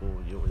playing football,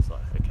 you're always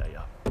like, okay,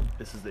 yeah,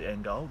 this is the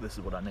end goal, this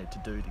is what I need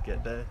to do to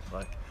get there.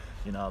 Like,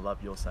 I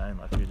love your saying,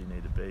 like, who do you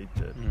need to be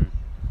to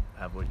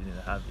have what you need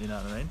to have, you know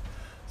what I mean?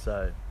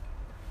 So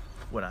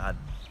when I had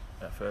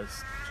our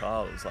first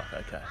child, it was like,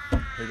 okay,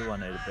 who do I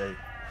need to be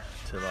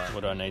to, like,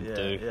 what do I need to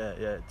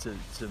do?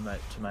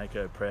 To make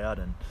her proud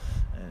and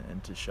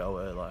to show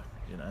her, like,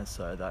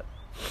 so that,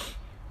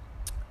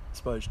 I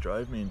suppose,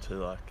 drove me into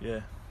like,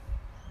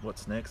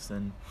 what's next.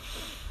 And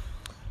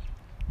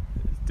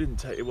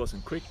it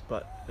wasn't quick,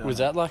 but was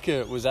that like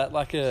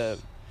a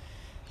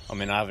I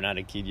mean, I haven't had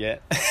a kid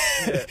yet,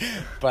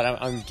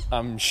 but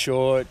I'm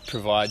sure it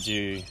provides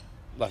you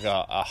like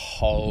a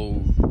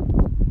whole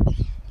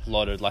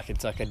lot of, like,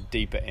 it's like a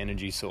deeper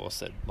energy source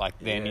that, like,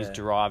 then is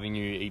driving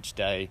you each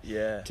day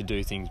to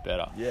do things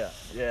better.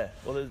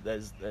 Well,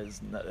 there's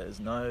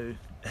no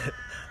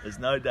there's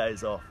no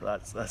days off.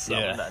 That's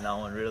something that no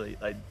one really,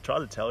 they try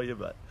to tell you,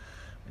 but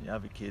when you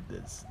have a kid,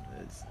 there's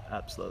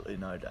absolutely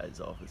no days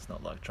off. It's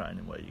not like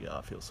training where you go,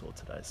 I feel sore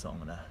today, so I'm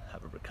going to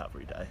have a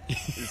recovery day.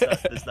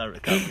 There's no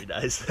recovery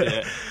days.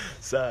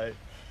 So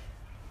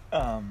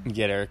you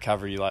get a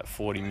recovery like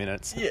 40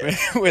 minutes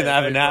when they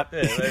have a nap.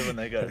 When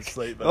they go to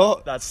sleep.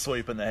 But that's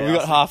sweeping the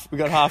house. We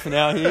got half an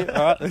hour here.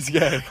 All right, let's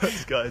go.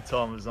 Let's go.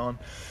 Time is on.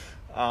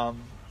 And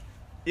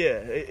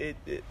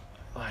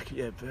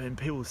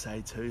people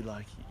say too,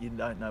 like, you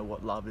don't know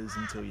what love is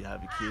until you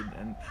have a kid,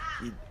 and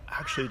you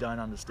actually don't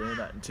understand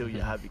that until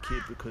you have a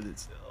kid, because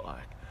it's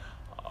like,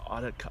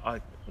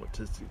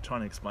 just trying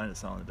to explain to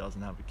someone that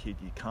doesn't have a kid,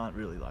 you can't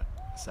really like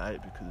say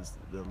it, because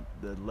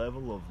the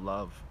level of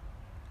love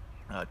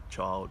a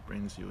child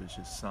brings you is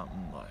just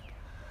something like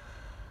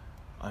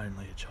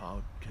only a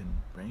child can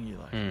bring you.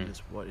 Like, you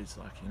just, what is,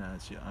 like,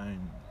 it's your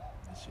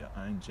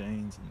own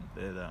genes, and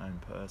they're their own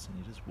person.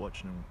 You're just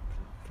watching them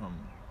from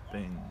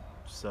being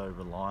so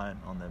reliant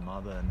on their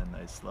mother, and then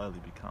they slowly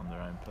become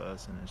their own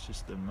person. It's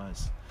just the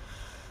most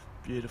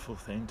beautiful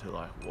thing to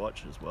like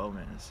watch as well,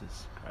 man. It's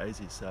just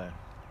crazy. So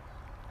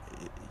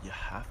you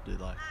have to,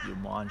 like, your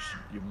mind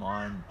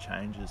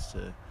changes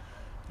to,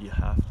 you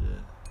have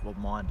to, well,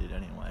 mine did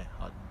anyway.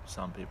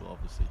 Some people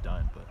obviously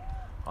don't, but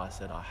I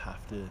said I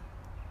have to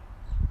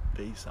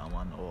be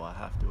someone, or I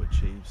have to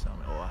achieve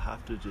something, or I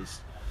have to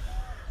just,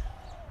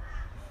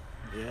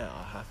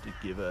 I have to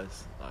give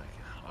us, like,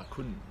 I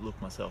couldn't look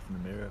myself in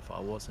the mirror if I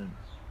wasn't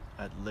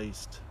at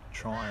least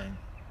trying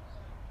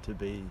to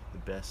be the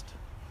best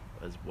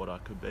as what I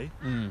could be.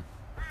 And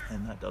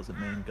that doesn't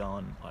mean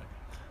going, like,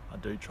 I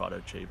do try to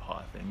achieve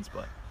high things,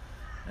 but,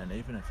 and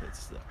even if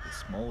it's like the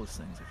smallest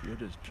things, if you're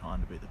just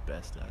trying to be the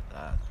best at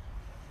that,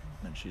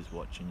 and she's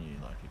watching you,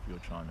 like, if you're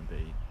trying to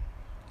be,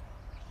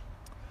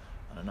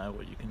 I don't know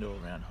what you can do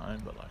around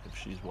home, but like, if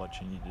she's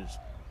watching you just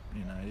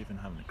even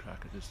having a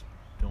crack at just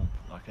doing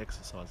like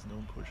exercise and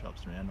doing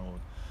push-ups around, or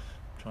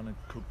trying to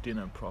cook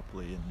dinner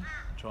properly, and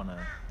trying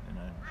to,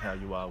 how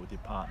you are with your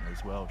partner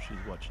as well. She's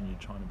watching you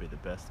trying to be the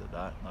best at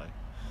that. Like,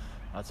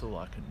 that's all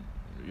you can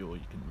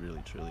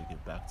really truly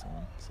give back to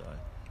them. So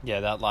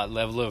yeah, that like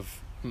level of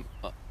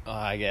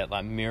I get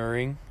like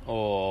mirroring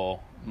or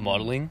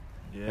modeling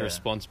the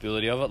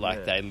responsibility of it.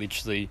 Like they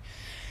literally,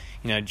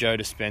 Joe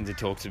Dispenza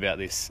talks about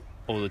this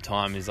all the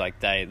time. Is like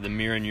the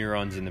mirror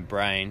neurons in the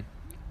brain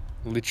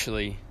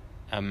literally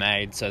are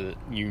made so that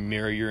you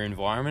mirror your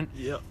environment.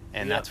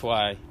 That's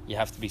why you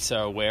have to be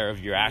so aware of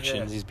your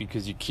actions, is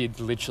because your kids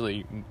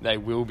literally, they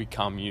will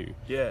become you.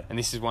 And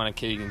this is one of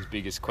Keegan's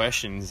biggest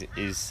questions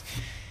is,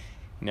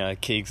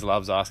 Keegs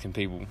loves asking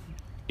people,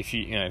 if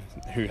you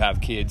who have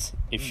kids,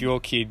 if your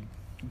kid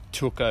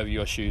took over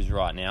your shoes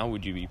right now,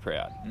 would you be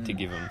proud to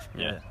give them?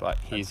 But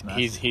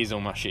here's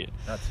all my shit.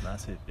 That's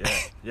massive.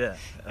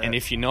 And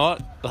if you're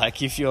not,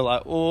 like, if you're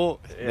like,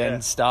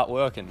 then start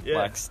working.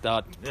 Like,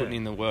 start putting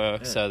in the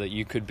work so that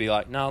you could be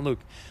like, no, look,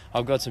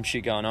 I've got some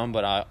shit going on,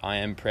 but I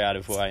am proud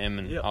of who I am,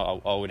 and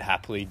I would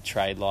happily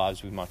trade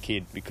lives with my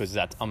kid, because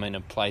I'm in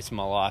a place in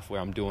my life where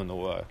I'm doing the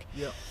work.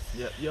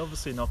 You're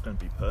obviously not going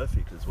to be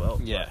perfect as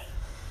well.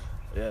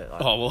 We're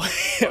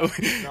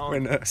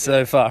not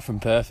so far from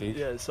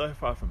perfect. So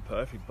far from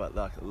perfect, but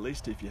like, at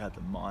least if you had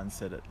the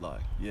mindset at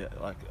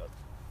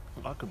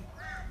I could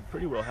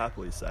pretty well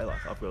happily say,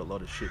 like, I've got a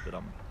lot of shit that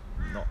I'm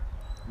not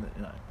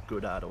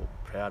good at or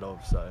proud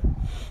of, so,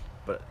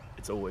 but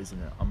it's always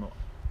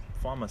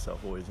find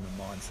myself always in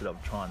a mindset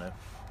of trying to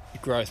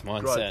growth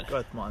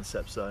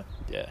mindset. So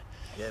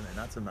man,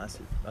 that's a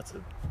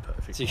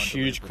perfect. It's a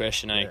huge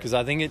question, because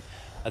I think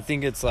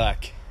it's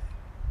like,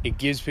 it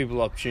gives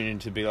people opportunity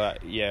to be like,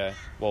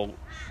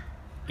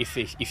 if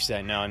you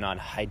say no,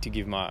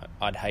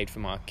 I'd hate for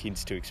my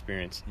kids to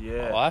experience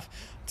my life.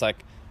 It's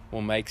like,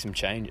 we'll make some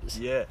changes.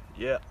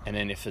 And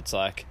then if it's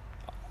like,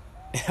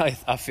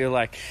 I feel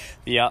like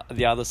the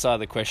other side of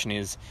the question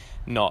is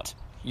not,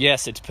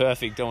 yes, it's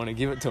perfect, don't want to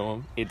give it to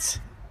them. It's,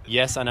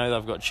 yes, I know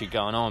they've got shit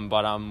going on,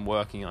 but I'm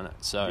working on it.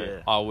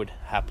 So I would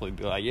happily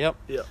be like,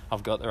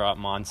 I've got the right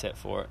mindset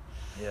for it.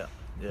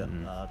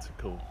 No,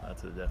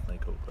 that's a definitely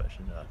cool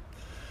question.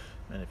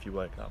 And if you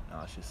wake up and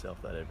ask yourself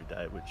that every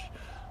day, which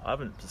I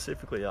haven't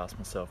specifically asked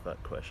myself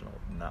that question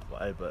in that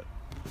way, but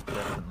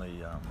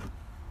definitely,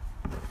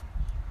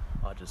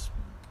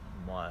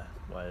 my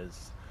way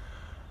is,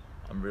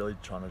 I'm really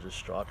trying to just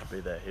strive to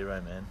be their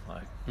hero, man.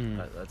 Like,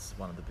 that's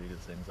one of the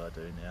biggest things I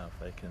do now. If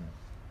they can,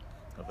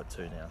 I've got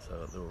 2 now, so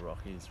little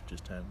Rocky's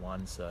just turned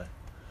 1, so.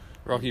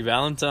 Rocky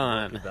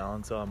Valentine,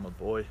 my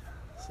boy.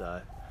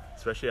 So,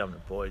 especially having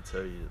a boy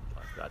too,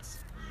 that's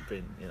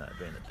being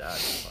a dad.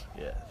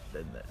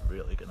 Then they're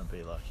really going to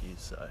be like you.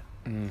 So,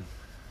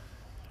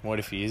 what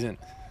if he isn't?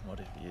 What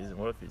if he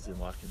isn't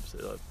like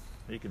himself?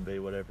 He can be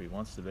whatever he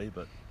wants to be,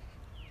 but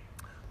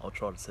I'll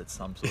try to set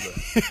some sort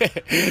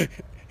of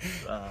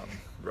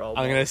role.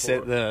 I'm going to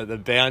set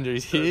the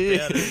boundaries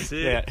here.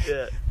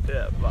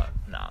 But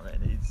nah,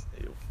 man,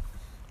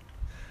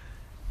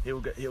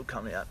 he'll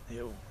come out.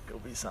 He'll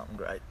be something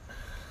great.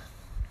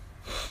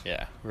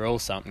 Yeah, we're all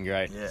something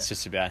great. It's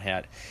just about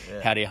how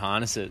do you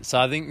harness it. So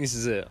I think this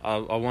is I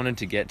wanted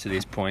to get to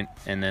this point,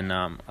 and then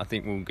I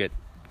think we'll get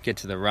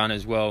to the run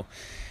as well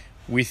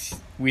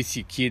with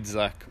your kids.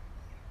 Like,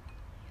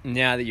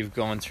 now that you've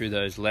gone through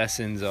those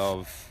lessons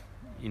of,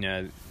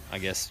 I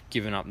guess,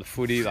 giving up the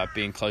footy, like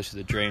being close to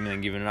the dream and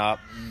then giving it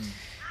up,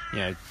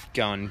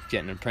 going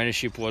getting an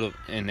apprenticeship,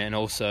 and then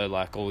also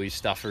like all this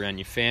stuff around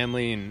your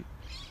family, and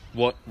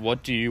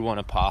what do you want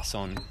to pass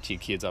on to your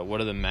kids? Like, what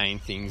are the main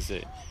things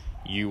that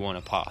you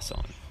want to pass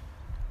on?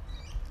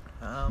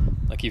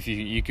 Like, if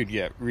you could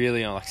get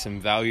really on like some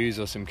values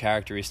or some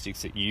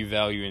characteristics that you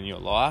value in your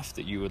life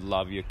that you would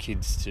love your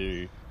kids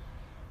to,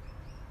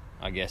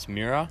 I guess,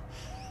 mirror,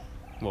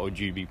 what would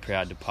you be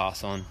proud to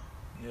pass on?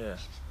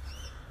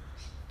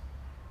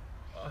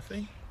 I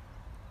think,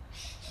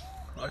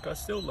 like, I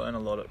still learn a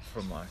lot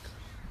from, like,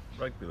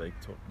 rugby league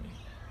taught me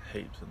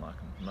heaps, and like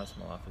most of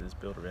my life is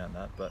built around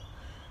that. But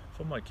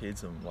for my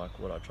kids, and like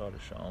what I try to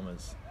show them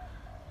is,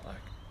 like,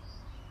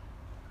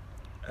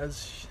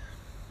 as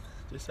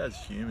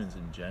humans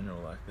in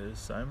general, like, there's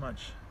so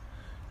much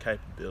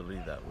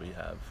capability that we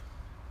have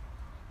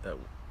that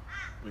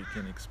we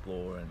can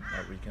explore and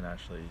that we can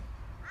actually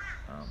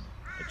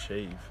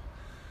achieve.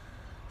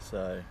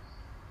 So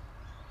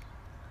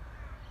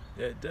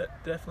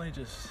definitely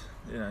just,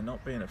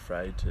 not being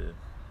afraid to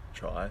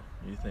try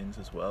new things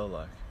as well.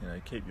 Like,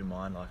 keep your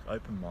mind, like,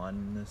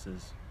 open-mindedness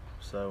is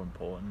so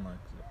important.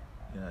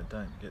 Like,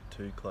 don't get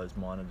too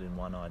close-minded in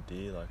one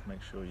idea. Like,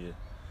 make sure you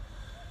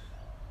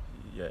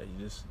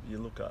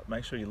look up.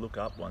 Make sure you look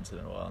up once in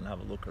a while and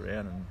have a look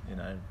around,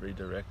 and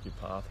redirect your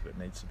path if it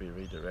needs to be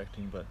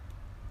redirecting. But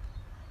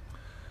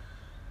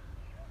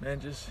man,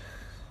 just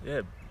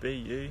be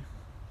you.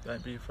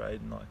 Don't be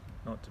afraid, not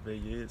to be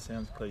you. It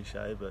sounds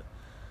cliche, but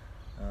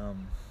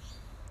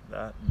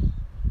that,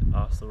 and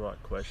ask the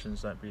right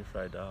questions. Don't be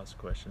afraid to ask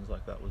questions.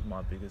 Like, that was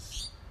my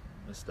biggest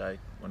mistake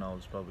when I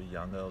was probably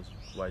younger. I was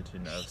way too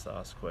nervous to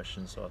ask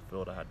questions, so I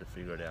thought I had to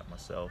figure it out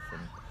myself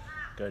and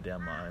go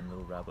down my own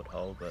little rabbit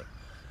hole. But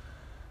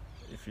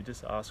if you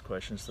just ask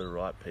questions to the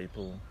right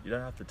people, you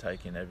don't have to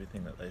take in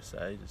everything that they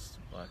say. Just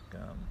like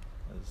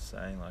as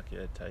saying, like,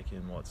 yeah, take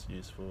in what's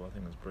useful. I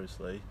think it was Bruce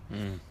Lee.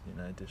 You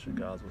know,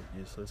 disregard what's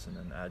useless, and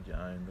then add your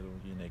own little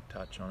unique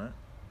touch on it.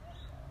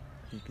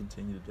 If you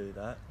continue to do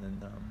that,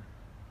 then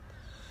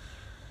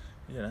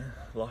you know,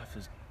 life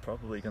is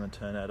probably going to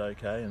turn out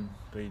okay and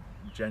be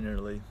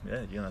generally,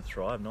 yeah, you're going to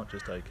thrive, not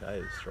just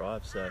okay, it's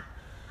thrive. So,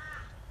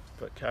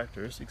 but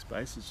characteristics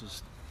based is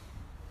just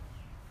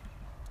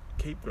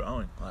keep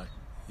growing. Like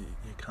you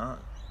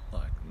can't,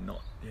 like,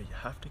 not, yeah, you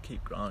have to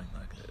keep growing.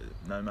 Like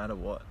no matter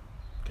what,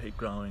 keep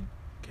growing,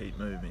 keep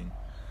moving.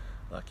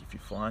 Like if you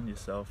find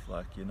yourself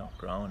like you're not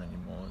growing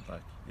anymore,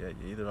 like, yeah,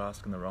 you're either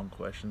asking the wrong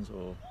questions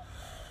or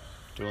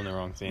doing the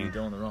wrong thing. You're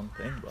doing the wrong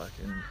thing, like,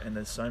 and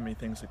there's so many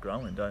things to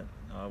grow in.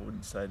 I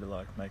wouldn't say to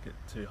like make it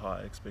too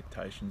high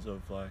expectations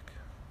of like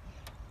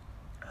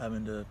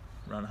having to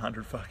run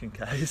 100 fucking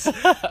Ks. You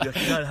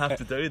don't have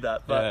to do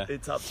that, but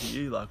it's up to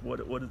you. Like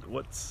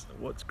what's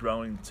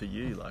growing to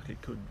you? Like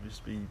it could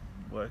just be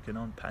working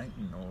on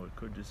painting, or it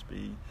could just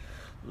be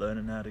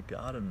learning how to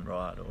garden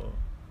right, or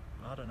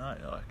I don't know.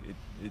 Like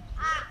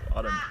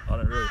I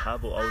don't really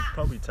have all. I would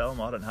probably tell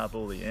them I don't have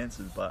all the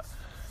answers, but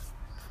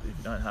if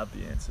you don't have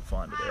the answer,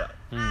 find it out.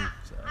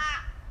 So.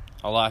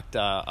 I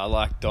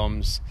liked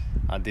Dom's.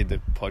 I did the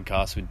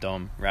podcast with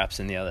Dom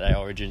Rapson the other day,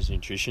 Origins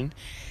Nutrition,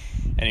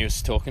 and he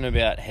was talking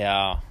about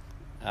how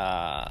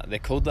they're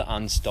called the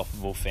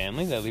Unstoppable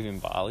Family. They live in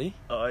Bali.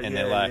 Oh, and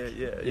yeah, they're like,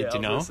 yeah. Do you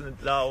know?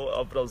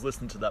 But I was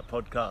listening to that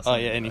podcast. Oh,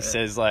 yeah, and he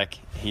says, like,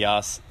 they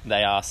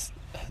asked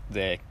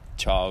their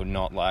child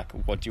not like,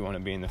 what do you want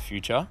to be in the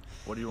future?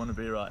 What do you want to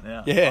be right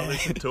now? Yeah. I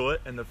listened to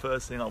it, and the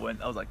first thing I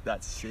was like,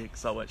 that's sick.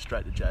 So I went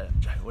straight to Jay,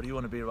 what do you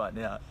want to be right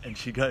now? And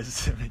she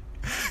goes to me,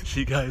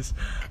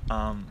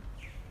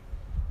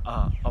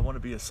 I want to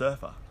be a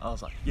surfer. I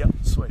was like, yep,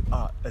 sweet.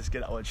 All right, let's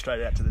get it. I went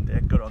straight out to the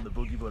deck, got on the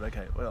boogie board.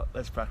 Okay, well,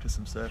 let's practice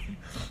some surfing.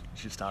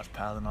 She starts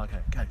paddling. I'm like,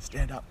 okay,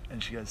 stand up.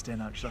 And she goes,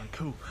 stand up. She's like,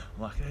 cool.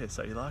 I'm like, yeah,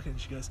 so you like it?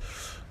 And she goes,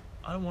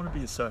 I don't want to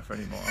be a surfer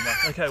anymore. I'm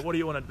like, okay, what do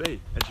you want to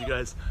be? And she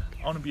goes,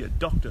 I want to be a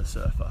doctor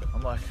surfer.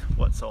 I'm like,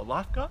 what, so a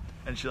lifeguard?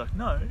 And she's like,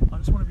 no, I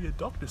just want to be a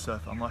doctor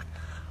surfer. I'm like,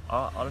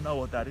 I don't know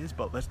what that is,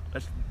 but let's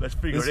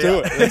figure it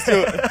out. Let's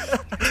do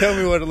it. Tell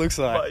me what it looks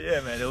like. But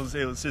yeah, man, it was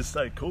just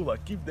so cool.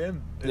 Like, give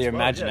them the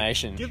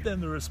imagination. Give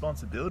them the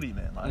responsibility,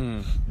 man.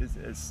 Like,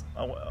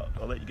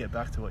 I'll let you get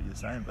back to what you're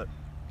saying, but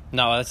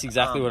no, that's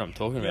exactly what I'm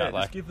talking about.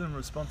 Like, just give them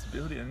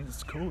responsibility, and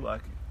it's cool.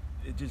 Like,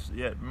 it just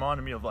it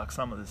reminded me of like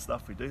some of the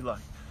stuff we do. Like,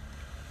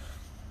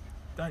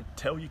 don't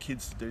tell your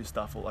kids to do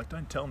stuff, or like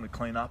don't tell them to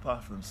clean up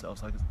after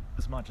themselves. Like,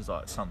 as much as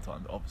I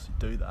sometimes obviously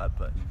do that,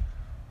 but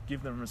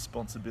give them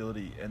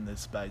responsibility and the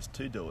space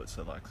to do it.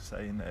 So like,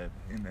 say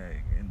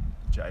in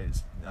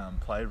Jay's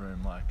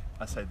playroom, like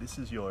I say, this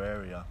is your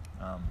area,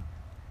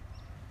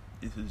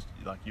 this is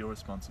like your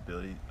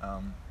responsibility.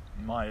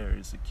 My area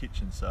is the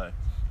kitchen, so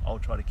I'll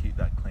try to keep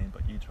that clean,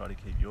 but you try to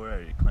keep your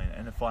area clean.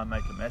 And if I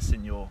make a mess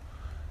in your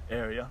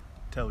area,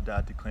 tell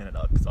Dad to clean it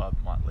up, because I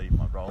might leave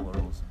my roller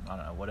or I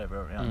don't know,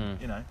 whatever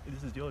around. You know,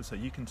 this is yours, so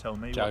you can tell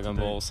me Jargon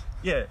what to balls.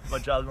 do. Yeah, my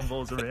jargon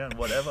balls around,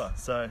 whatever.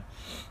 So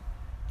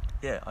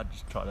yeah, I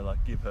just try to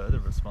like give her the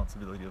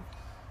responsibility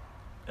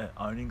of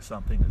owning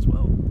something as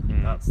well.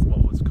 That's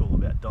what was cool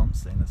about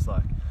Dom's thing. It's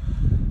like,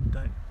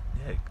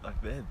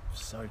 like they're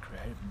so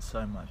creative and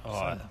so much,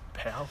 so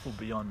powerful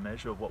beyond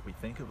measure of what we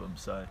think of them.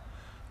 So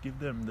give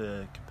them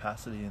the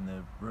capacity and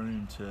the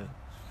room to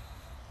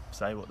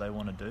say what they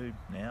want to do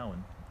now,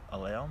 and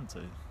allow them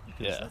to,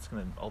 because that's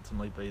going to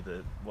ultimately be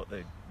what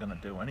they're going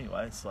to do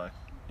anyway. It's like,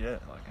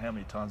 like how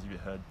many times have you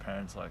heard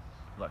parents like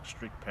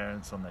strict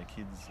parents on their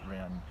kids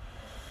around,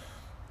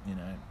 you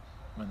know,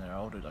 when they're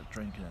older, like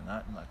drinking and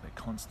that, and like they're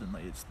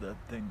constantly, it's the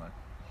thing, like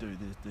do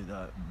this, do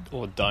that,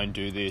 or don't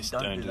do this,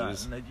 don't do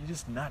this. And you're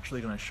just naturally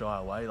going to shy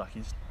away. Like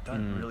you just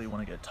don't really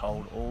want to get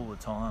told all the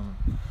time,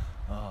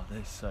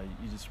 so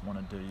you just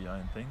want to do your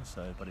own thing.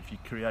 So, but if you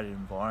create an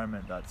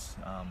environment that's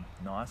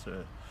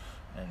nicer,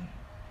 and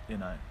you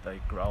know, they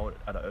grow it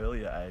at an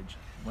earlier age,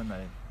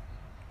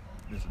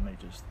 this is me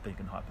just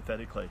thinking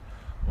hypothetically,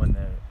 when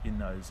they're in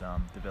those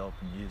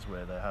developing years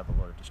where they have a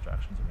lot of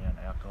distractions around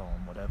alcohol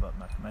and whatever,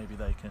 maybe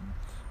they can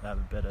have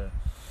a better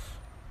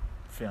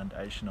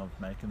foundation of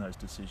making those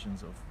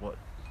decisions of what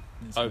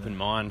is open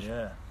mind.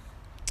 Yeah,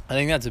 I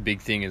think that's a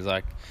big thing, is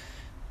like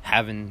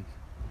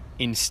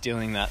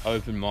instilling that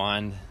open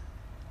mind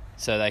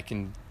so they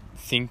can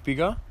think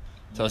bigger.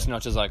 So it's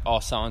not just like, oh,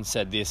 someone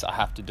said this, I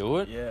have to do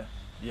it.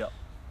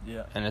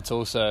 Yeah. And it's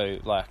also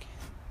like,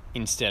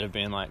 instead of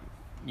being like,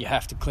 you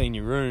have to clean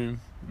your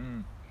room,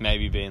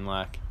 maybe being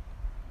like,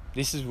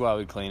 this is why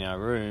we clean our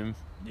room.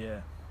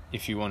 Yeah.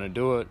 If you want to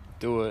do it,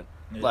 do it.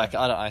 Yeah. Like,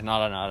 I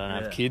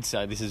don't have kids,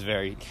 so this is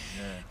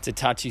it's a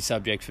touchy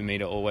subject for me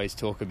to always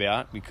talk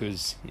about,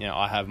 because, you know,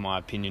 I have my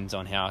opinions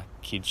on how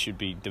kids should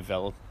be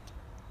developed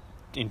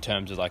in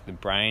terms of like the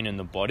brain and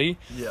the body.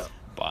 Yeah.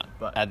 But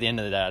at the end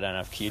of the day, I don't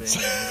have kids.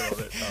 Being in the middle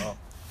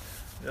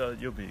of it,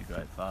 you'll be a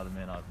great father,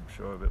 man. I'm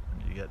sure of it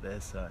when you get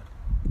there. So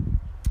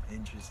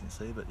interesting to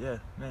see. But yeah,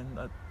 man,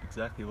 that's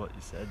exactly what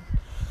you said.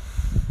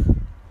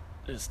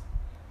 Just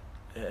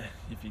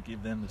if you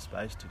give them the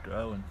space to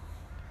grow, and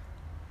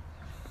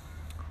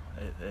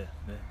they're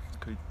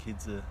good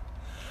kids are.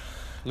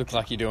 Look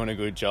like you're doing a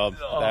good job.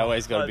 They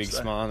always got a big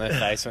smile on their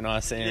face when I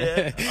see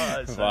them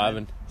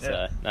vibing.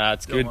 So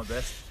it's good. My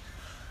best.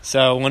 So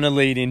I want to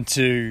lead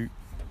into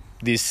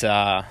this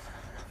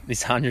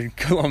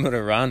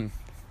 100-kilometer run,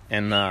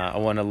 and I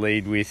want to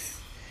lead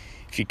with: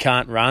 if you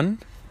can't run,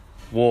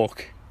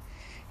 walk.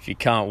 If you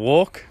can't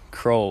walk,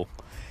 crawl.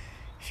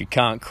 If you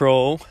can't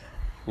crawl,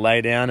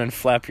 lay down and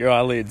flap your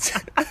eyelids.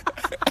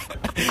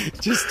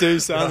 Just do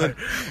something.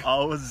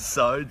 I was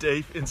so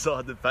deep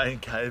inside the pain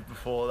cave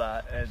before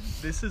that, and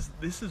this is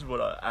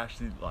what I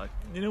actually like.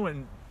 You know,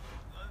 when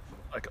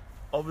like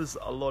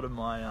obviously a lot of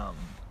my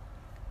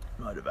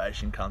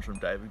motivation comes from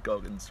David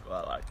Goggins.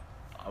 Like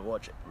I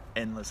watch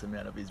endless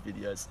amount of his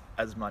videos,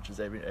 as much as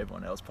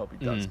everyone else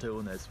probably does too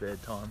in their spare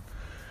time.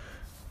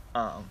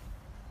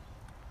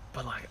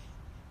 But like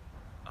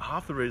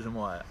half the reason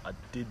why I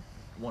did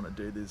want to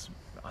do this,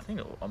 I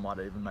think I might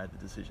have even made the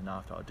decision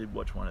after I did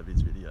watch one of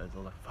his videos. I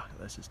was like, fuck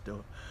it, let's just do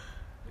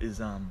it. Is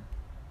you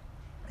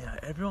know,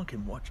 everyone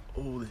can watch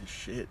all this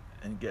shit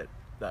and get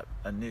that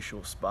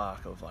initial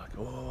spark of like,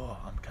 oh,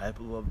 I'm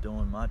capable of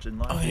doing much, and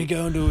like, I'm gonna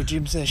go into a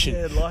gym session.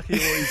 Yeah, like he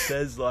always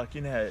says, like,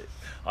 you know,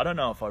 I don't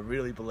know if I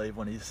really believe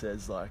when he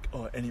says like,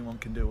 oh, anyone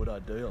can do what I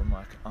do. I'm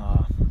like,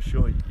 I'm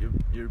sure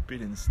you're a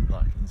bit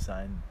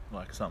insane,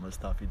 like some of the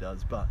stuff he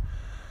does, but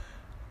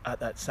at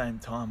that same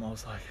time, I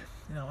was like,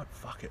 you know what,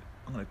 fuck it.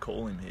 I'm going to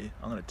call him here.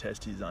 I'm going to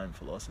test his own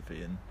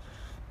philosophy and,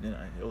 you know,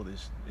 all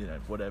this, you know,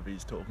 whatever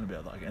he's talking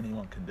about. Like,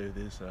 anyone can do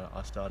this.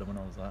 I started when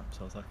I was up,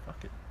 so I was like,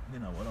 fuck it. You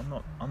know what,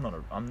 I'm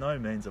no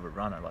means of a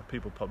runner. Like,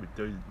 people probably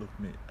do look at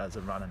me as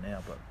a runner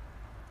now, but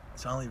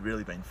it's only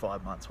really been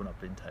 5 months when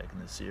I've been taking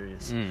this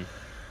serious.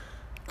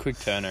 Quick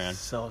turnaround.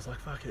 So I was like,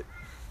 fuck it.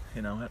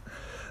 You know what?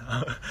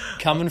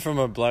 Coming from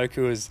a bloke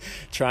who was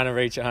trying to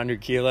reach 100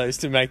 kilos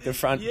to make the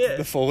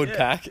forward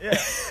pack. Yeah.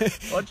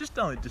 Well, I just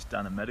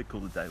done a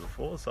medical the day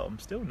before, so I'm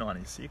still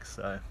 96.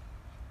 So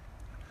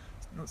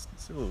it's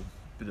still a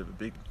bit of a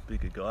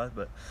bigger guy,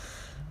 but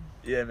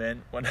yeah,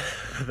 man. When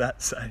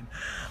that saying,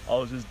 I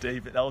was just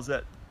deep. I was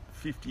at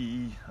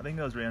 50. I think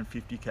I was around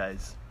 50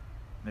 k's,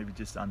 maybe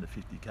just under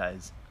 50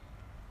 k's.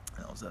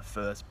 And that was the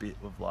first bit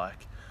of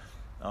like,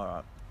 all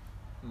right,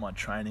 my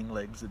training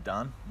legs are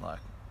done. Like,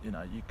 you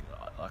know,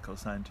 like I was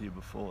saying to you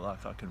before,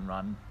 like I can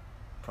run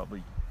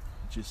probably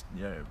just,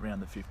 you know, around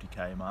the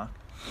 50k mark.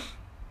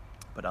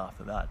 But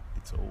after that,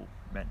 it's all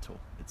mental.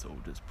 It's all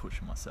just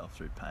pushing myself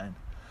through pain.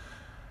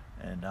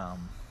 And I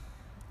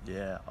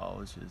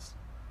was just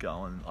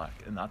going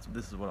like, and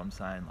this is what I'm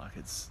saying. Like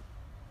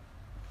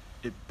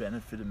it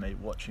benefited me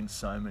watching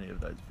so many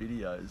of those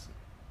videos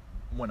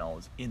when I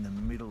was in the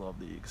middle of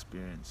the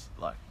experience.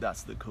 Like,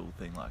 that's the cool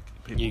thing. Like,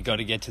 people, you got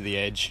to get to the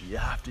edge. You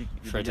have to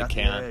for it to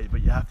count. Yeah,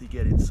 but you have to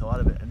get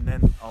inside of it. And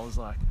then I was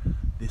like,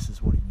 this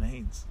is what he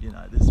means. You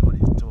know, this is what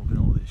he's talking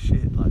all this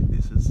shit. Like,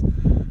 this is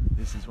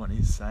when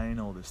he's saying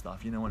all this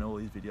stuff. You know, in all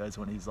these videos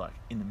when he's like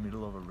in the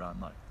middle of a run,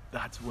 like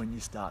that's when you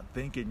start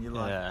thinking. You're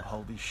like,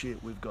 holy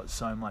shit, we've got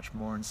so much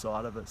more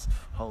inside of us.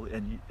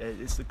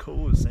 It's the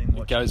coolest thing.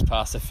 It goes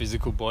past the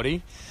physical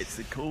body. It's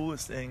the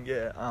coolest thing.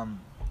 Yeah.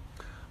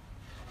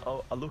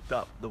 I looked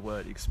up the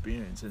word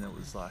experience, and it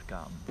was like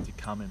to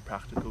come in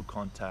practical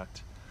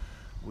contact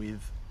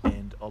with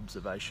and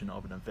observation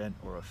of an event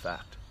or a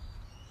fact.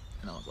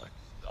 And I was like,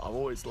 I've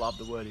always loved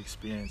the word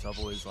experience. I've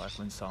always like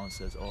when someone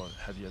says, oh,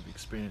 have you ever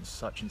experienced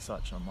such and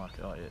such? I'm like,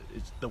 oh yeah,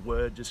 the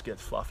word just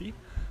gets fluffy.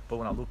 But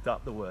when I looked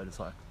up the word,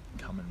 it's like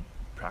come in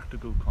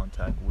practical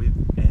contact with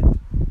and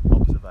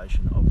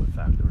observation of a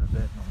fact or an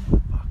event. And I'm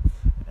like, fuck.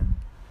 And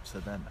so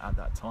then at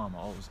that time,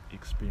 I was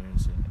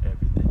experiencing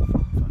everything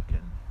from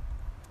fucking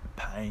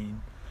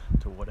pain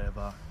to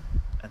whatever,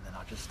 and then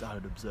I just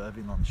started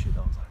observing on the shit. I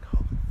was like,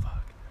 holy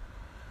fuck.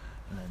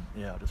 And then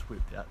I just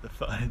whipped out the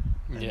phone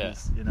and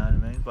just, you know what I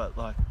mean? But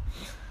like,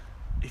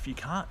 if you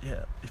can't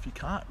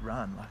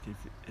run, like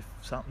if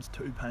something's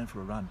too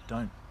painful to run,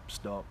 don't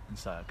stop and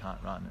say I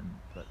can't run,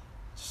 but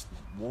just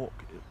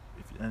walk.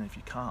 If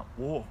you can't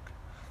walk,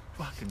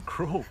 fucking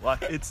crawl.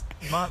 Like, it's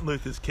Martin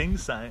Luther King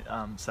saying,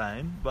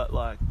 but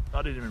like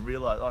I didn't even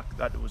realise, like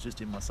that was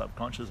just in my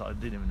subconscious. I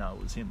didn't even know it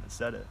was him that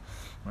said it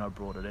when I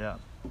brought it out.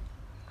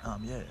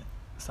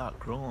 Start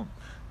crawling.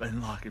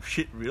 And like, if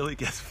shit really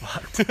gets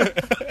fucked,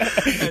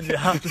 and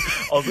I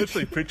was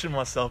literally picturing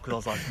myself, because I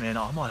was like, man,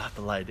 I might have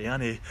to lay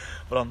down here.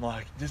 But I'm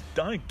like, just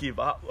don't give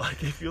up.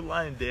 Like, if you're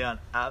laying down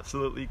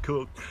absolutely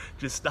cooked,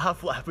 just start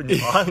flapping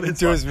your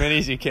eyelids. Do as many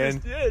as you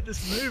can.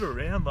 Just move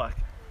around, like,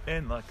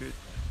 and like it.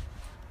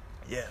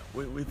 Yeah,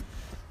 we've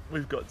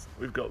got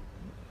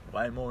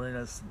way more in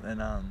us,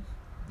 and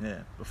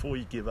before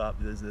you give up,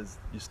 there's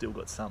you still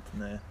got something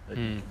there that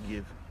you can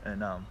give,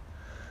 and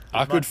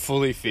I could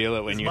fully feel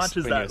it when you were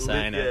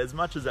saying it. As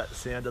much as that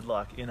sounded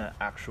like in an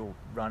actual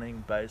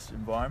running-based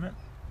environment,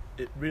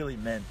 it really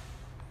meant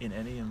in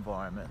any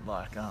environment.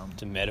 Like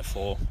it's a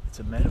metaphor. It's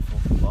a metaphor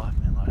for life,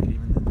 man. Like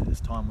even in this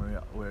time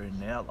we're in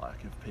now, like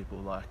if people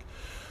like,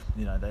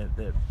 you know,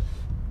 their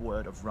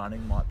word of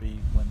running might be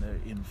when they're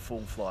in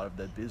full flight of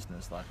their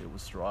business, like it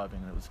was thriving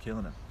and it was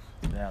killing them.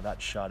 Now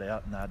that's shut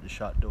out and they had to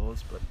shut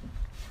doors. But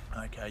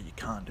okay, you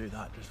can't do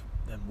that. Just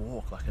then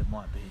walk. Like it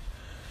might be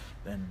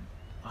then,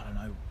 I don't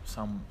know,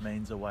 some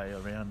means a way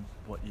around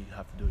what you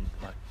have to do,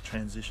 like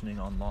transitioning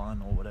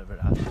online or whatever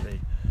it has to be.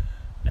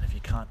 And if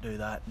you can't do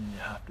that, and you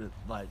have to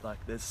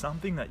like there's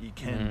something that you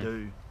can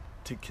do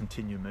to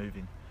continue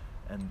moving,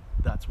 and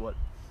that's what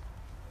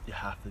you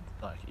have to,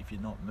 like, if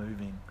you're not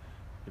moving,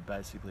 you're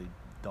basically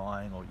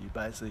dying, or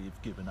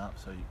you've given up.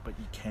 But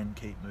you can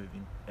keep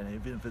moving, and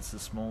even if it's the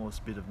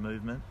smallest bit of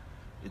movement,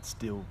 it's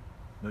still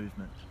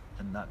movement.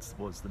 And that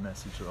was the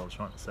message that I was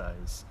trying to say,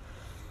 is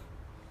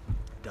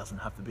it doesn't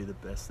have to be the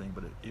best thing,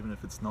 but even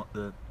if it's not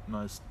the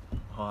most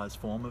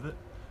highest form of it,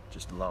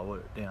 just lower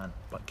it down,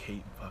 but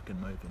keep fucking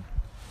moving.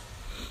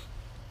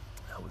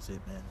 That was it,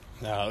 man.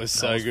 No, it was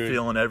so good.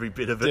 Feeling every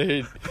bit of it,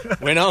 dude.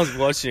 When I was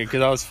watching it,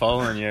 because I was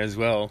following you as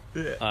well,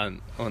 yeah.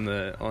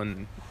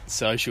 on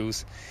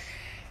socials,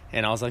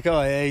 and I was like,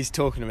 oh yeah, he's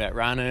talking about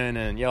running,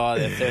 and yeah,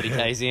 they're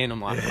 30k's in.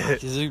 I'm like, oh,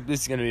 this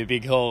is going to be a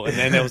big haul, and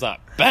then there was like,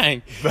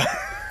 bang.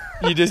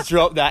 You just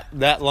dropped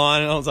that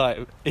line, and I was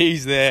like,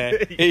 he's there.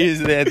 He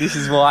is there. This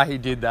is why he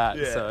did that.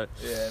 Yeah, so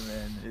yeah,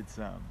 man. It's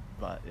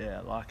but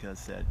yeah, like I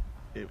said,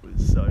 it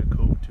was so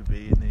cool to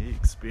be in the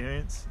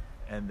experience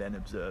and then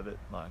observe it.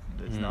 Like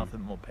there's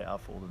nothing more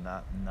powerful than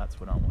that, and that's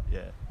what I want.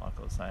 Yeah, like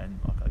I was saying,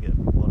 like I get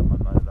a lot of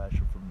my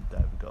motivation from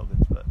David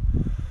Goggins, but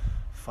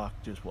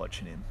fuck, just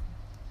watching him,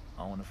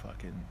 I want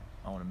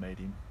to meet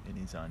him in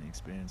his own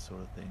experience,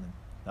 sort of thing. And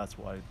that's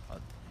why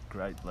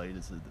great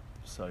leaders are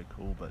so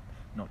cool, but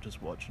not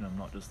just watching them,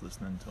 not just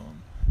listening to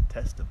them,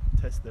 test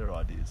their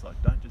ideas.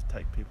 Like don't just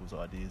take people's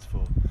ideas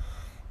for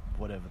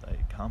whatever they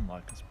come,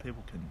 like, because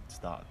people can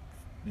start,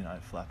 you know,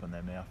 flapping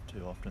their mouth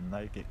too often.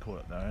 They get caught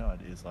up in their own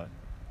ideas. Like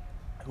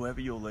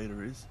whoever your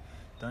leader is,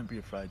 don't be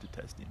afraid to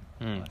test him.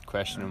 Like,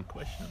 question him.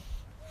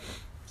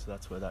 So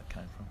that's where that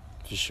came from.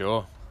 For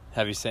sure.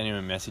 Have you sent him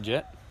a message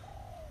yet?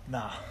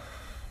 Nah,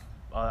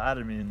 I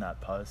added him in that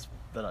post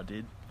that I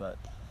did, but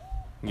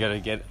you gotta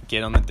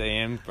get on the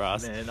DM,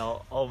 brass. Man,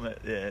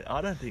 yeah.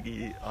 I don't think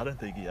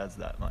he has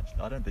that much.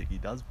 I don't think he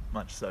does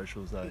much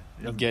socials though.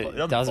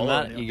 It doesn't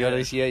matter. You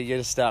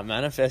gotta start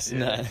manifesting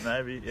that.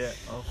 Maybe, yeah.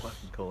 I'll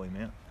fucking call him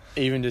out.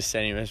 Even just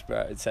send him a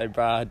bro. Say,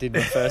 bro, I did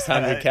my first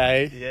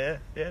 100k.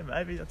 Yeah,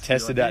 maybe. That's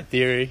tested that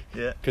theory.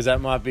 Yeah. Because that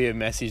might be a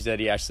message that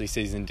he actually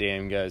sees in DM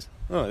and goes,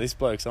 oh, this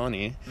bloke's on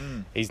here.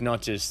 He's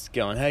not just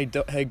going, hey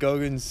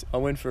Goggins, I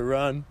went for a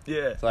run.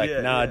 Yeah. It's like,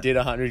 I did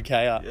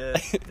 100k up.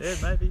 Yeah,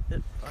 maybe. Yeah,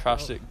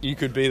 crushed it. You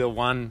could be the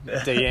one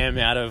DM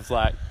out of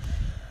like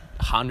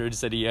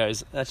hundreds that he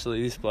goes,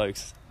 actually, this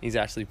bloke's, he's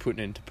actually putting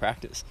it into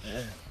practice.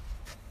 Yeah.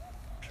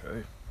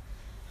 True.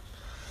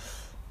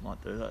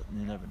 Might do that,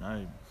 and you never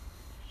know.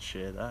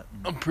 Share that.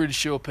 I'm pretty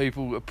sure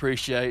people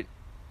appreciate,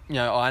 you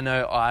know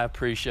I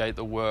appreciate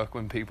the work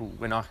when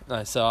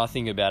I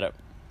think about it,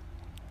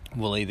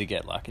 we'll either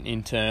get like an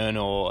intern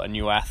or a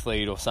new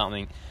athlete or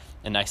something,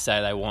 and they say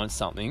they want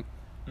something,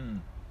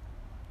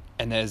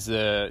 and there's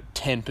the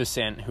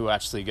 10% who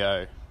actually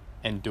go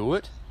and do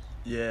it,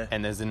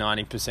 and there's the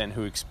 90%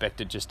 who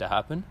expect it just to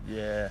happen,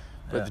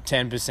 but the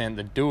 10%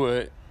 that do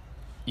it,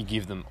 you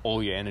give them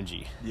all your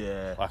energy.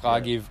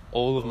 I give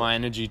all of my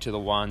energy to the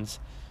ones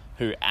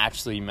who are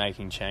actually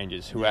making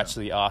changes, who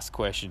actually ask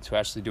questions, who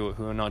actually do it,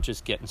 who are not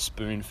just getting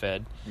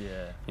spoon-fed.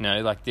 You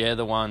know, like they're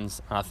the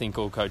ones, and I think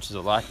all coaches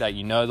are like that.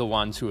 You know, the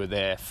ones who are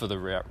there for the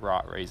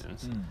right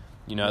reasons.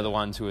 You know, the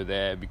ones who are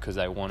there because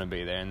they want to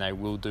be there, and they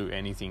will do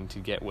anything to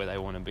get where they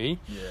want to be.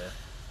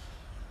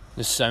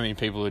 There's so many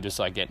people who are just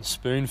like getting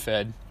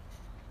spoon-fed,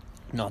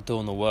 not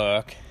doing the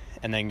work,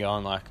 and then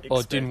going like, oh,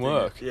 it didn't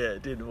work.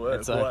 It didn't work.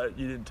 It's like, why,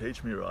 you didn't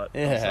teach me right.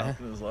 Yeah.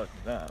 It was like,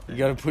 nah. You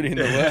got to put in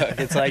the work.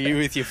 It's like you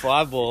with your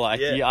fireball, like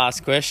you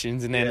ask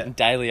questions, and then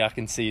daily I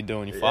can see you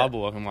doing your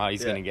fireball. I'm like,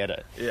 he's going to get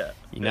it.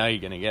 You know you're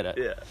going to get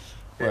it.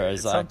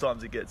 Whereas like,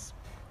 sometimes it gets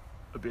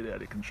a bit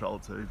out of control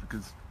too,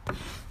 because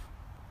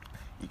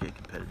you get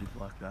competitive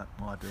like that.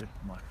 I do.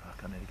 I'm like,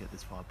 fuck, I need to get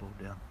this fireball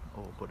down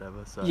or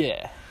whatever. So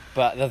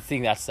but the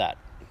thing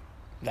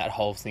that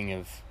whole thing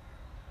of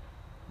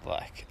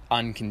like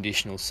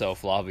unconditional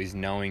self-love is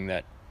knowing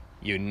that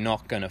you're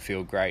not going to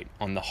feel great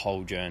on the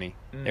whole journey.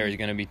 There is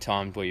going to be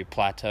times where you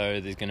plateau.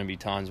 There's going to be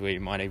times where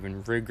you might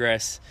even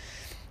regress,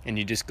 and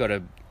you just got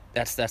to,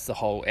 that's the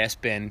whole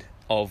S-bend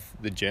of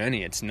the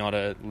journey. It's not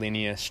a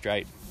linear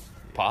straight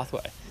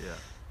pathway.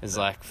 It's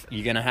like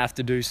you're going to have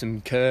to do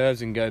some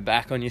curves and go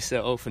back on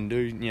yourself and do,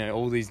 you know,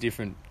 all these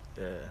different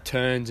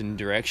turns and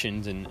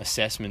directions and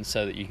assessments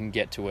so that you can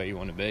get to where you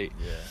want to be.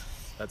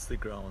 That's the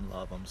growing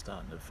love I'm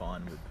starting to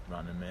find with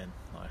running, man.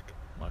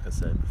 Like I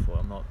said before,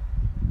 I'm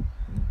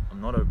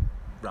not a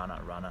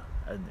runner,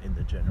 and in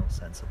the general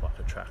sense of like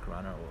a track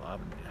runner, or I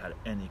haven't had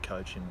any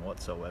coaching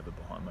whatsoever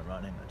behind my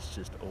running. It's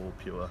just all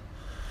pure.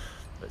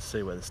 Let's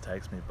see where this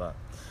takes me, but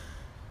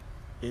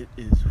it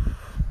is.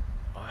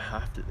 I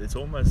have to. It's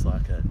almost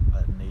like a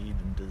need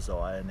and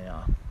desire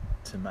now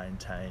to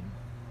maintain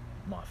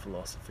my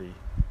philosophy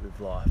with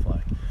life.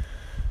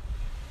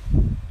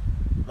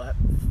 Like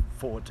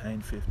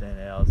 14, 15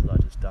 hours that I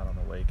just done on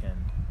the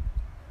weekend.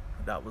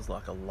 That was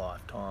like a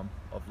lifetime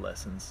of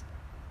lessons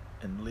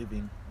and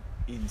living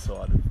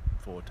inside of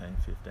 14,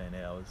 15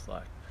 hours.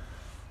 Like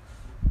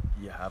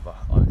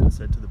like I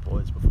said to the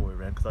boys before we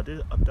ran, because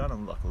I've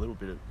done like a little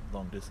bit of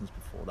long distance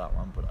before that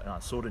one, but I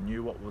sort of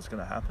knew what was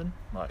going to happen.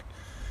 Like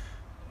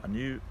I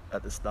knew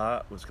at the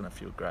start it was going to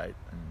feel great,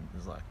 and it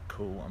was like,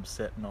 cool, I'm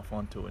setting off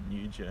onto a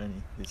new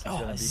journey. This is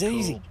going to be cool.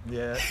 Easy.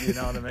 Yeah, you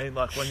know what I mean?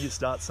 Like when you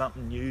start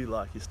something new,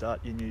 like you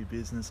start your new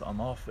business,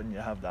 I'm off and you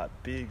have that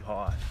big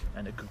high,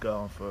 and it could go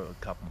on for a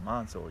couple of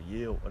months or a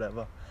year or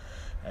whatever,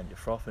 and you're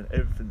frothing,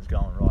 everything's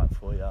going right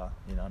for you,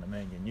 you know what I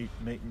mean? You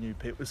meet new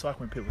people. It's like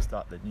when people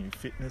start their new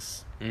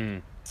fitness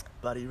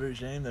bloody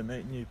regime, they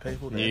meet new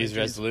people. New Year's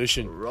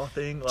resolution.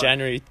 Frothing. Like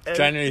January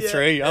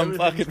 3, I'm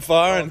fucking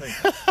firing.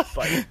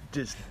 But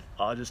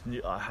I just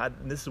knew I had,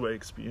 and this is where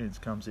experience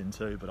comes in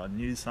too, but I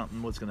knew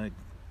something was going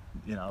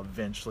to,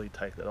 eventually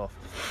take that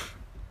off.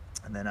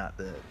 And then at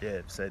the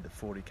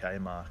 40k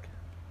mark,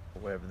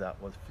 or wherever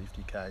that was,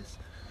 50k's,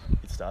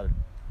 it started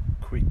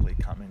quickly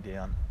coming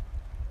down.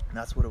 And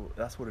that's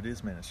what it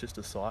is, man. It's just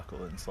a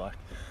cycle. And it's like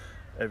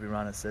every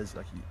runner says,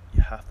 like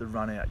you have to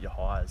run out your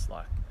highs,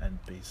 like, and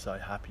be so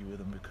happy with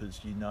them, because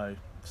you know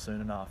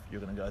soon enough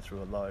you're going to go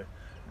through a low,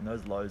 and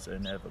those lows are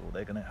inevitable.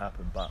 They're going to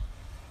happen, but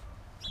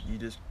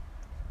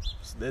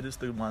they're just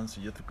the ones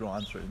you have to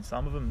grind through. And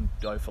some of them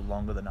go for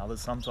longer than others.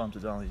 Sometimes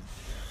it's only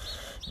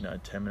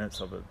 10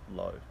 minutes of a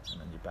low, and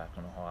then you're back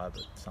on a high.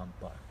 But some,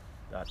 like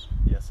that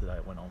yesterday,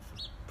 it went on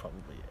for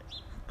probably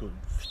a good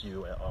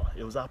few hours.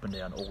 It was up and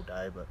down all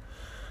day, but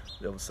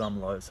there were some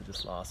lows that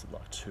just lasted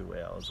like 2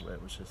 hours, where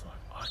it was just like,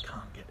 I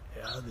can't get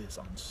out of this.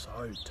 I'm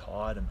so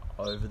tired and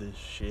over this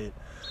shit.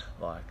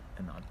 Like,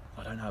 and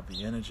I don't have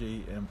the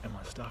energy. Am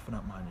I stuffing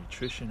up my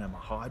nutrition? Am I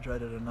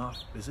hydrated enough?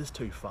 Is this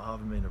too far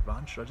for me to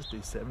run? Should I just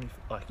do 70?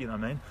 Like, you know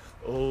what I mean?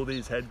 All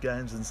these head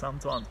games. And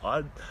sometimes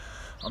I'm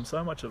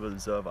so much of an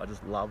observer. I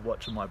just love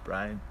watching my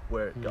brain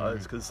where it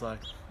goes, because like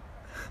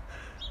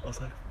I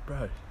was like,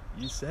 bro,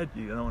 you said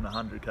you're going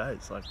on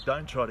 100k's. Like,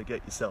 don't try to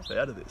get yourself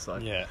out of this.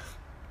 Like, yeah.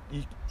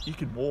 You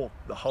can walk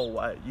the whole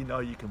way. You know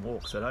you can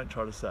walk, so don't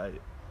try to say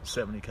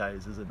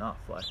 70k's is enough.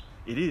 Like,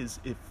 it is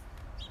if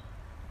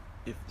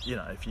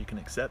you can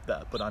accept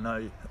that. But I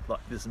know, like,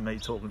 this is me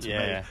talking to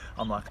me.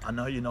 I'm like, I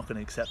know you're not going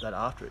to accept that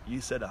after it.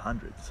 You said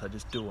 100, so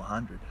just do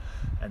 100.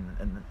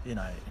 And you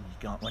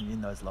go, when you're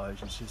in those lows,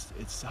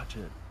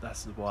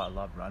 that's why I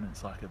love running.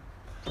 It's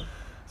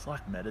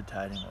like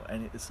meditating,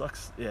 and it's like,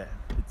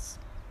 it's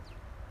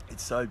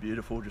so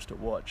beautiful just to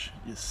watch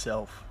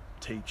yourself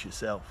teach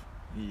yourself.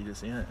 You're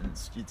just in it, and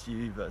it's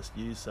you versus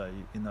you. So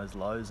you're in those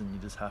lows, and you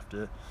just have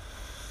to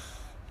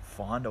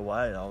find a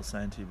way. I was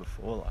saying to you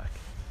before, like,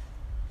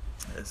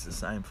 it's the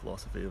same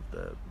philosophy of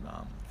the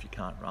if you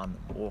can't run,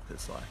 then walk.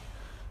 It's like,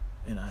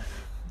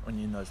 when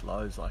you're in those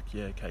lows, like,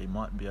 you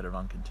mightn't be able to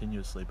run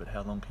continuously, but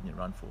how long can you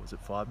run for? Is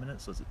it 5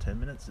 minutes? Or is it 10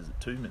 minutes? Is it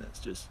 2 minutes?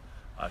 Just,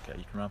 okay,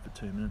 you can run for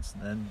 2 minutes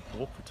and then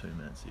walk for 2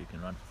 minutes. You can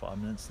run for 5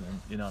 minutes and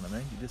then, you know what I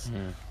mean? You just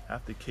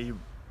have to keep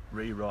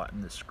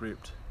rewriting the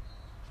script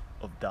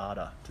of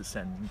data to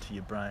send into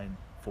your brain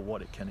for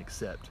what it can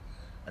accept.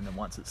 And then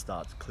once it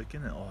starts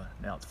clicking,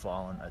 now it's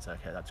filing, it's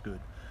okay, that's good.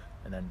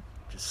 And then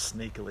just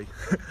sneakily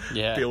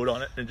build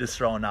on it and just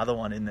throw another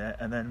one in there,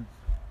 and then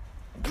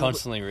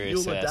constantly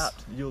reassess.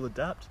 You'll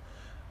adapt.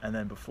 And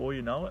then before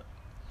you know it,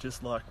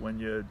 just like when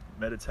you're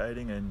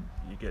meditating and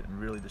you're getting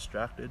really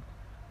distracted,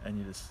 and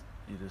you just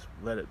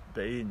let it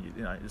be, and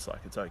you know, just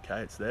like, it's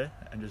okay, it's there,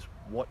 and just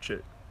watch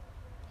it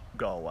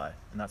go away.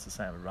 And that's the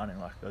same with running.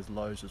 Like, those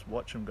lows, just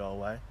watch them go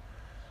away,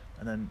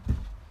 and then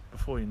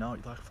before you know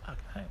it, you're like, fuck,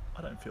 hey,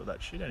 I don't feel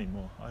that shit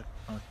anymore.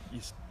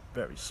 You're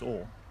very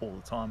sore all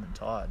the time and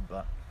tired,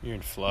 but you're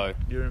in flow.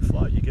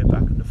 You get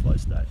back into flow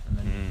state, and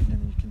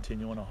then you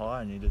continue on a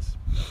high, and you just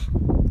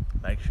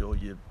make sure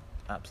you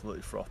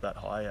absolutely froth that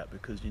high out,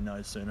 because you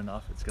know soon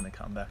enough it's going to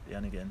come back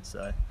down again.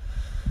 So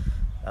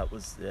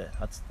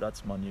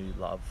that's my new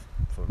love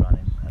for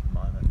running at the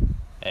moment.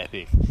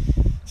 Epic.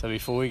 So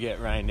before we get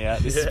rained out,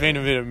 this has been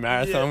a bit of a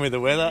marathon with the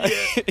weather.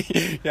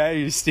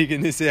 You're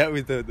sticking this out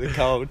with the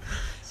cold.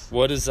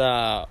 What is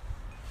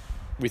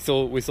with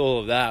all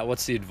of that,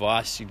 what's the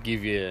advice you'd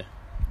give your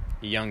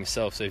younger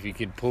self? So if you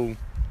could pull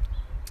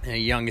your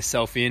younger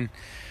self in,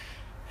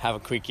 have a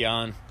quick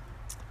yarn,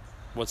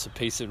 what's a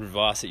piece of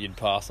advice that you'd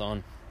pass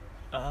on?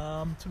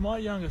 To my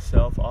younger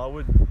self, I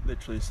would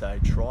literally say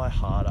try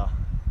harder.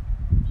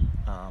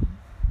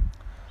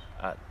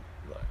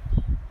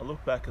 I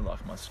look back at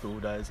like my school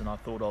days, and I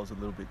thought I was a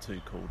little bit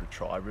too cool to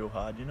try real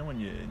hard. When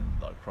you're in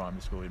like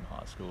primary school, in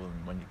high school,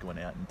 and when you went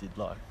out and did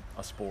like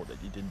a sport that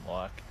you didn't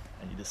like,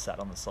 and you just sat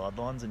on the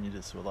sidelines and you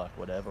just were like,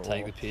 whatever.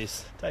 Take the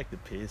piss. Take the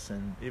piss.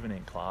 And even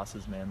in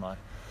classes, man, like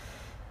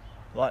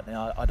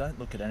now, I don't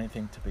look at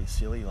anything to be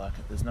silly. Like,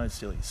 there's no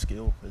silly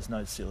skill. There's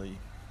no silly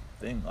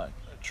thing. Like,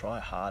 try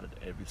hard at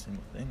every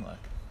single thing. Like,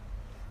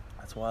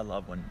 that's why I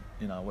love when,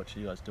 you know, I watch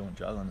you guys doing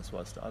juggling. That's why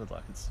I started.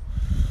 Like,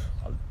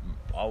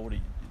 I would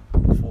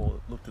have before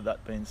looked at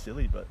that being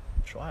silly, but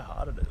try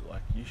hard at it.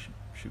 Like, you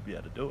should be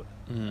able to do it.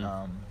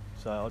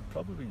 So I'd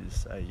probably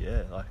just say,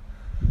 yeah, like,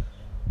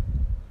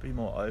 be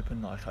more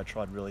open. Like, I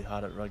tried really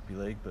hard at rugby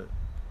league, but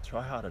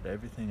try hard at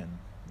everything. And,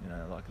 you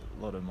know, like,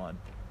 a lot of my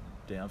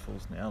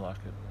downfalls now, like,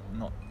 I'm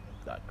not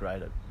that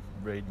great at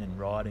reading and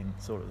writing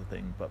sort of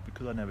thing, but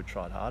because I never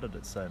tried hard at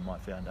it, so my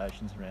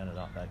foundations around it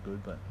aren't that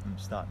good, but I'm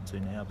starting to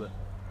now. But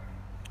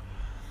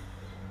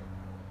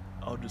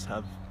I'll just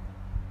have,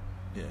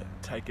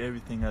 take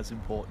everything as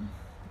important,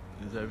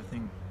 because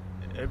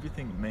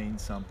everything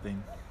means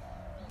something,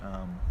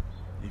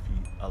 if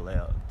you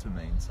allow it to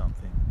mean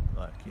something.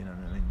 Like, you know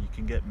what I mean? You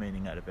can get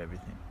meaning out of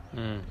everything,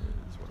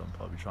 is what I'm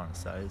probably trying to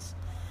say. Is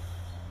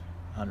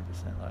 100%,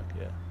 like,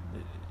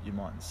 you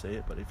mightn't see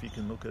it, but if you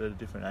can look at it at a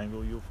different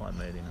angle, you'll find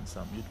meaning in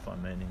something. You'd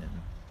find meaning in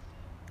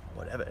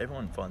whatever.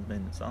 Everyone finds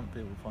meaning in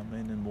something. People find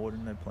meaning in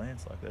watering their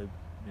plants, like, they,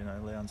 you know,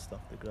 allowing stuff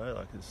to grow.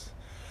 Like, it's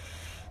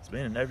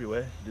meaning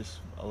everywhere.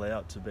 Just allow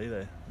it to be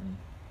there and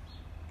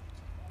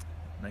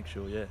make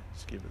sure,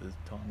 just give it the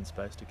time and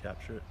space to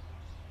capture it.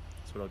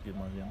 That's what I'd give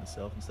my younger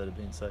self, instead of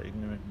being so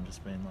ignorant and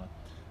just being like,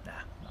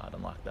 nah, I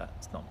don't like that.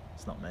 It's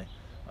not me.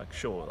 Like,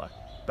 sure, like,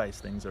 base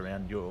things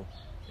around your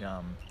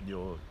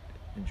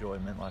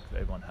enjoyment. Like,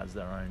 everyone has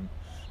their own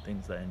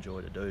things they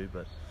enjoy to do,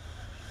 but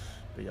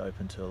be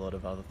open to a lot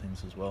of other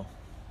things as well.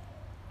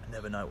 You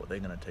never know what they're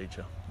going to teach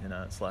you. You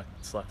know, it's like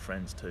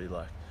friends too.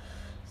 Like,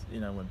 you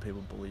know, when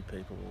people bully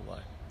people or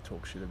like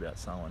talk shit about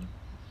someone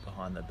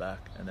behind their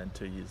back, and then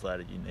 2 years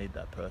later you need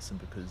that person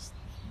because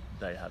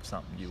they have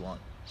something you want.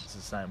 It's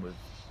the same with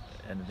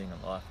anything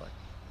in life. Like,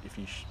 if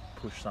you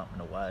push something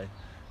away,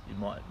 you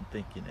might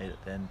think you need it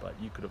then, but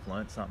you could have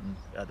learned something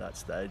at that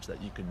stage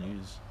that you can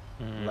use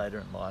later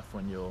in life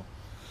when you're,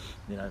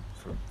 you know,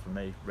 for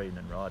me, reading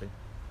and writing,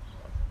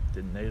 I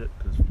didn't need it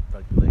because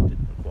rugby league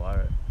didn't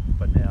require it.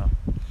 But now,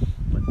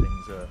 when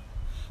things are,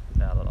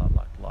 now that I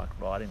like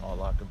writing, I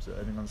like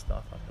observing on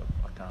stuff. Like,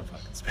 I can't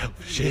fucking spell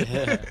for shit.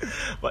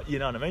 But you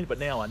know what I mean? But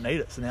now I need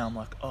it, so now I'm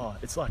like, oh,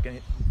 it's like,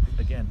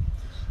 again,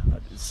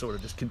 it's sort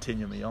of just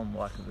continuing on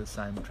like the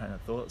same train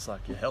of thought. It's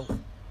like your health.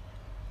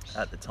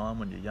 At the time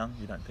when you're young,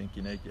 you don't think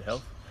you need your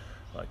health.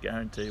 Like,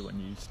 guarantee when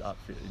you start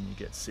fit and you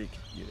get sick,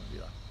 you're gonna be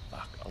like,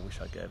 fuck, I wish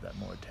I gave that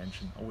more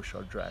attention. I wish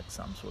I dragged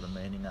some sort of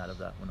meaning out of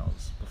that when I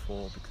was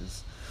before,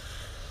 because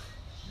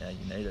now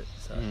you need it.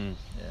 So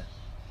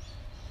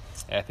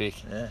Epic.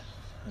 Yeah,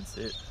 that's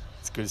it.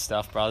 It's good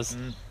stuff, brothers.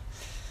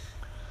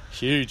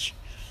 Huge.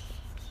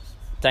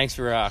 Thanks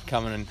for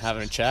coming and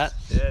having a chat.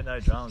 Yeah, no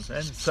dramas,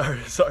 man.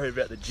 Sorry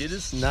about the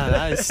jitters.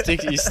 No,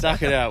 you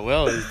stuck it out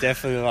well. It was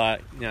definitely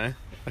like, you know,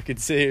 I could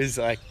see it was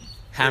like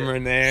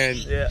hammering there,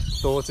 and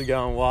thoughts are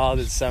going wild.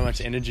 There's so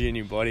much energy in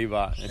your body,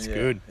 but it's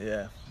good.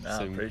 Yeah, no,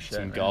 I appreciate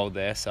some it, gold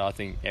there. So I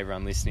think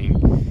everyone listening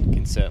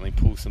can certainly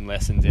pull some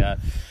lessons out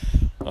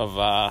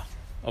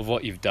of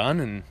what you've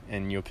done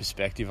and your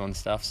perspective on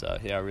stuff. So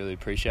yeah, I really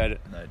appreciate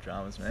it. No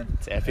dramas, man.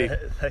 It's epic.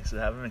 Thanks for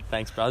having me.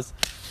 Thanks, Buzz.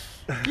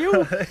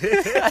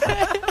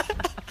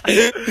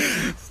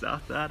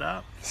 Stuff that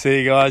up. See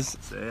you guys.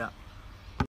 See ya.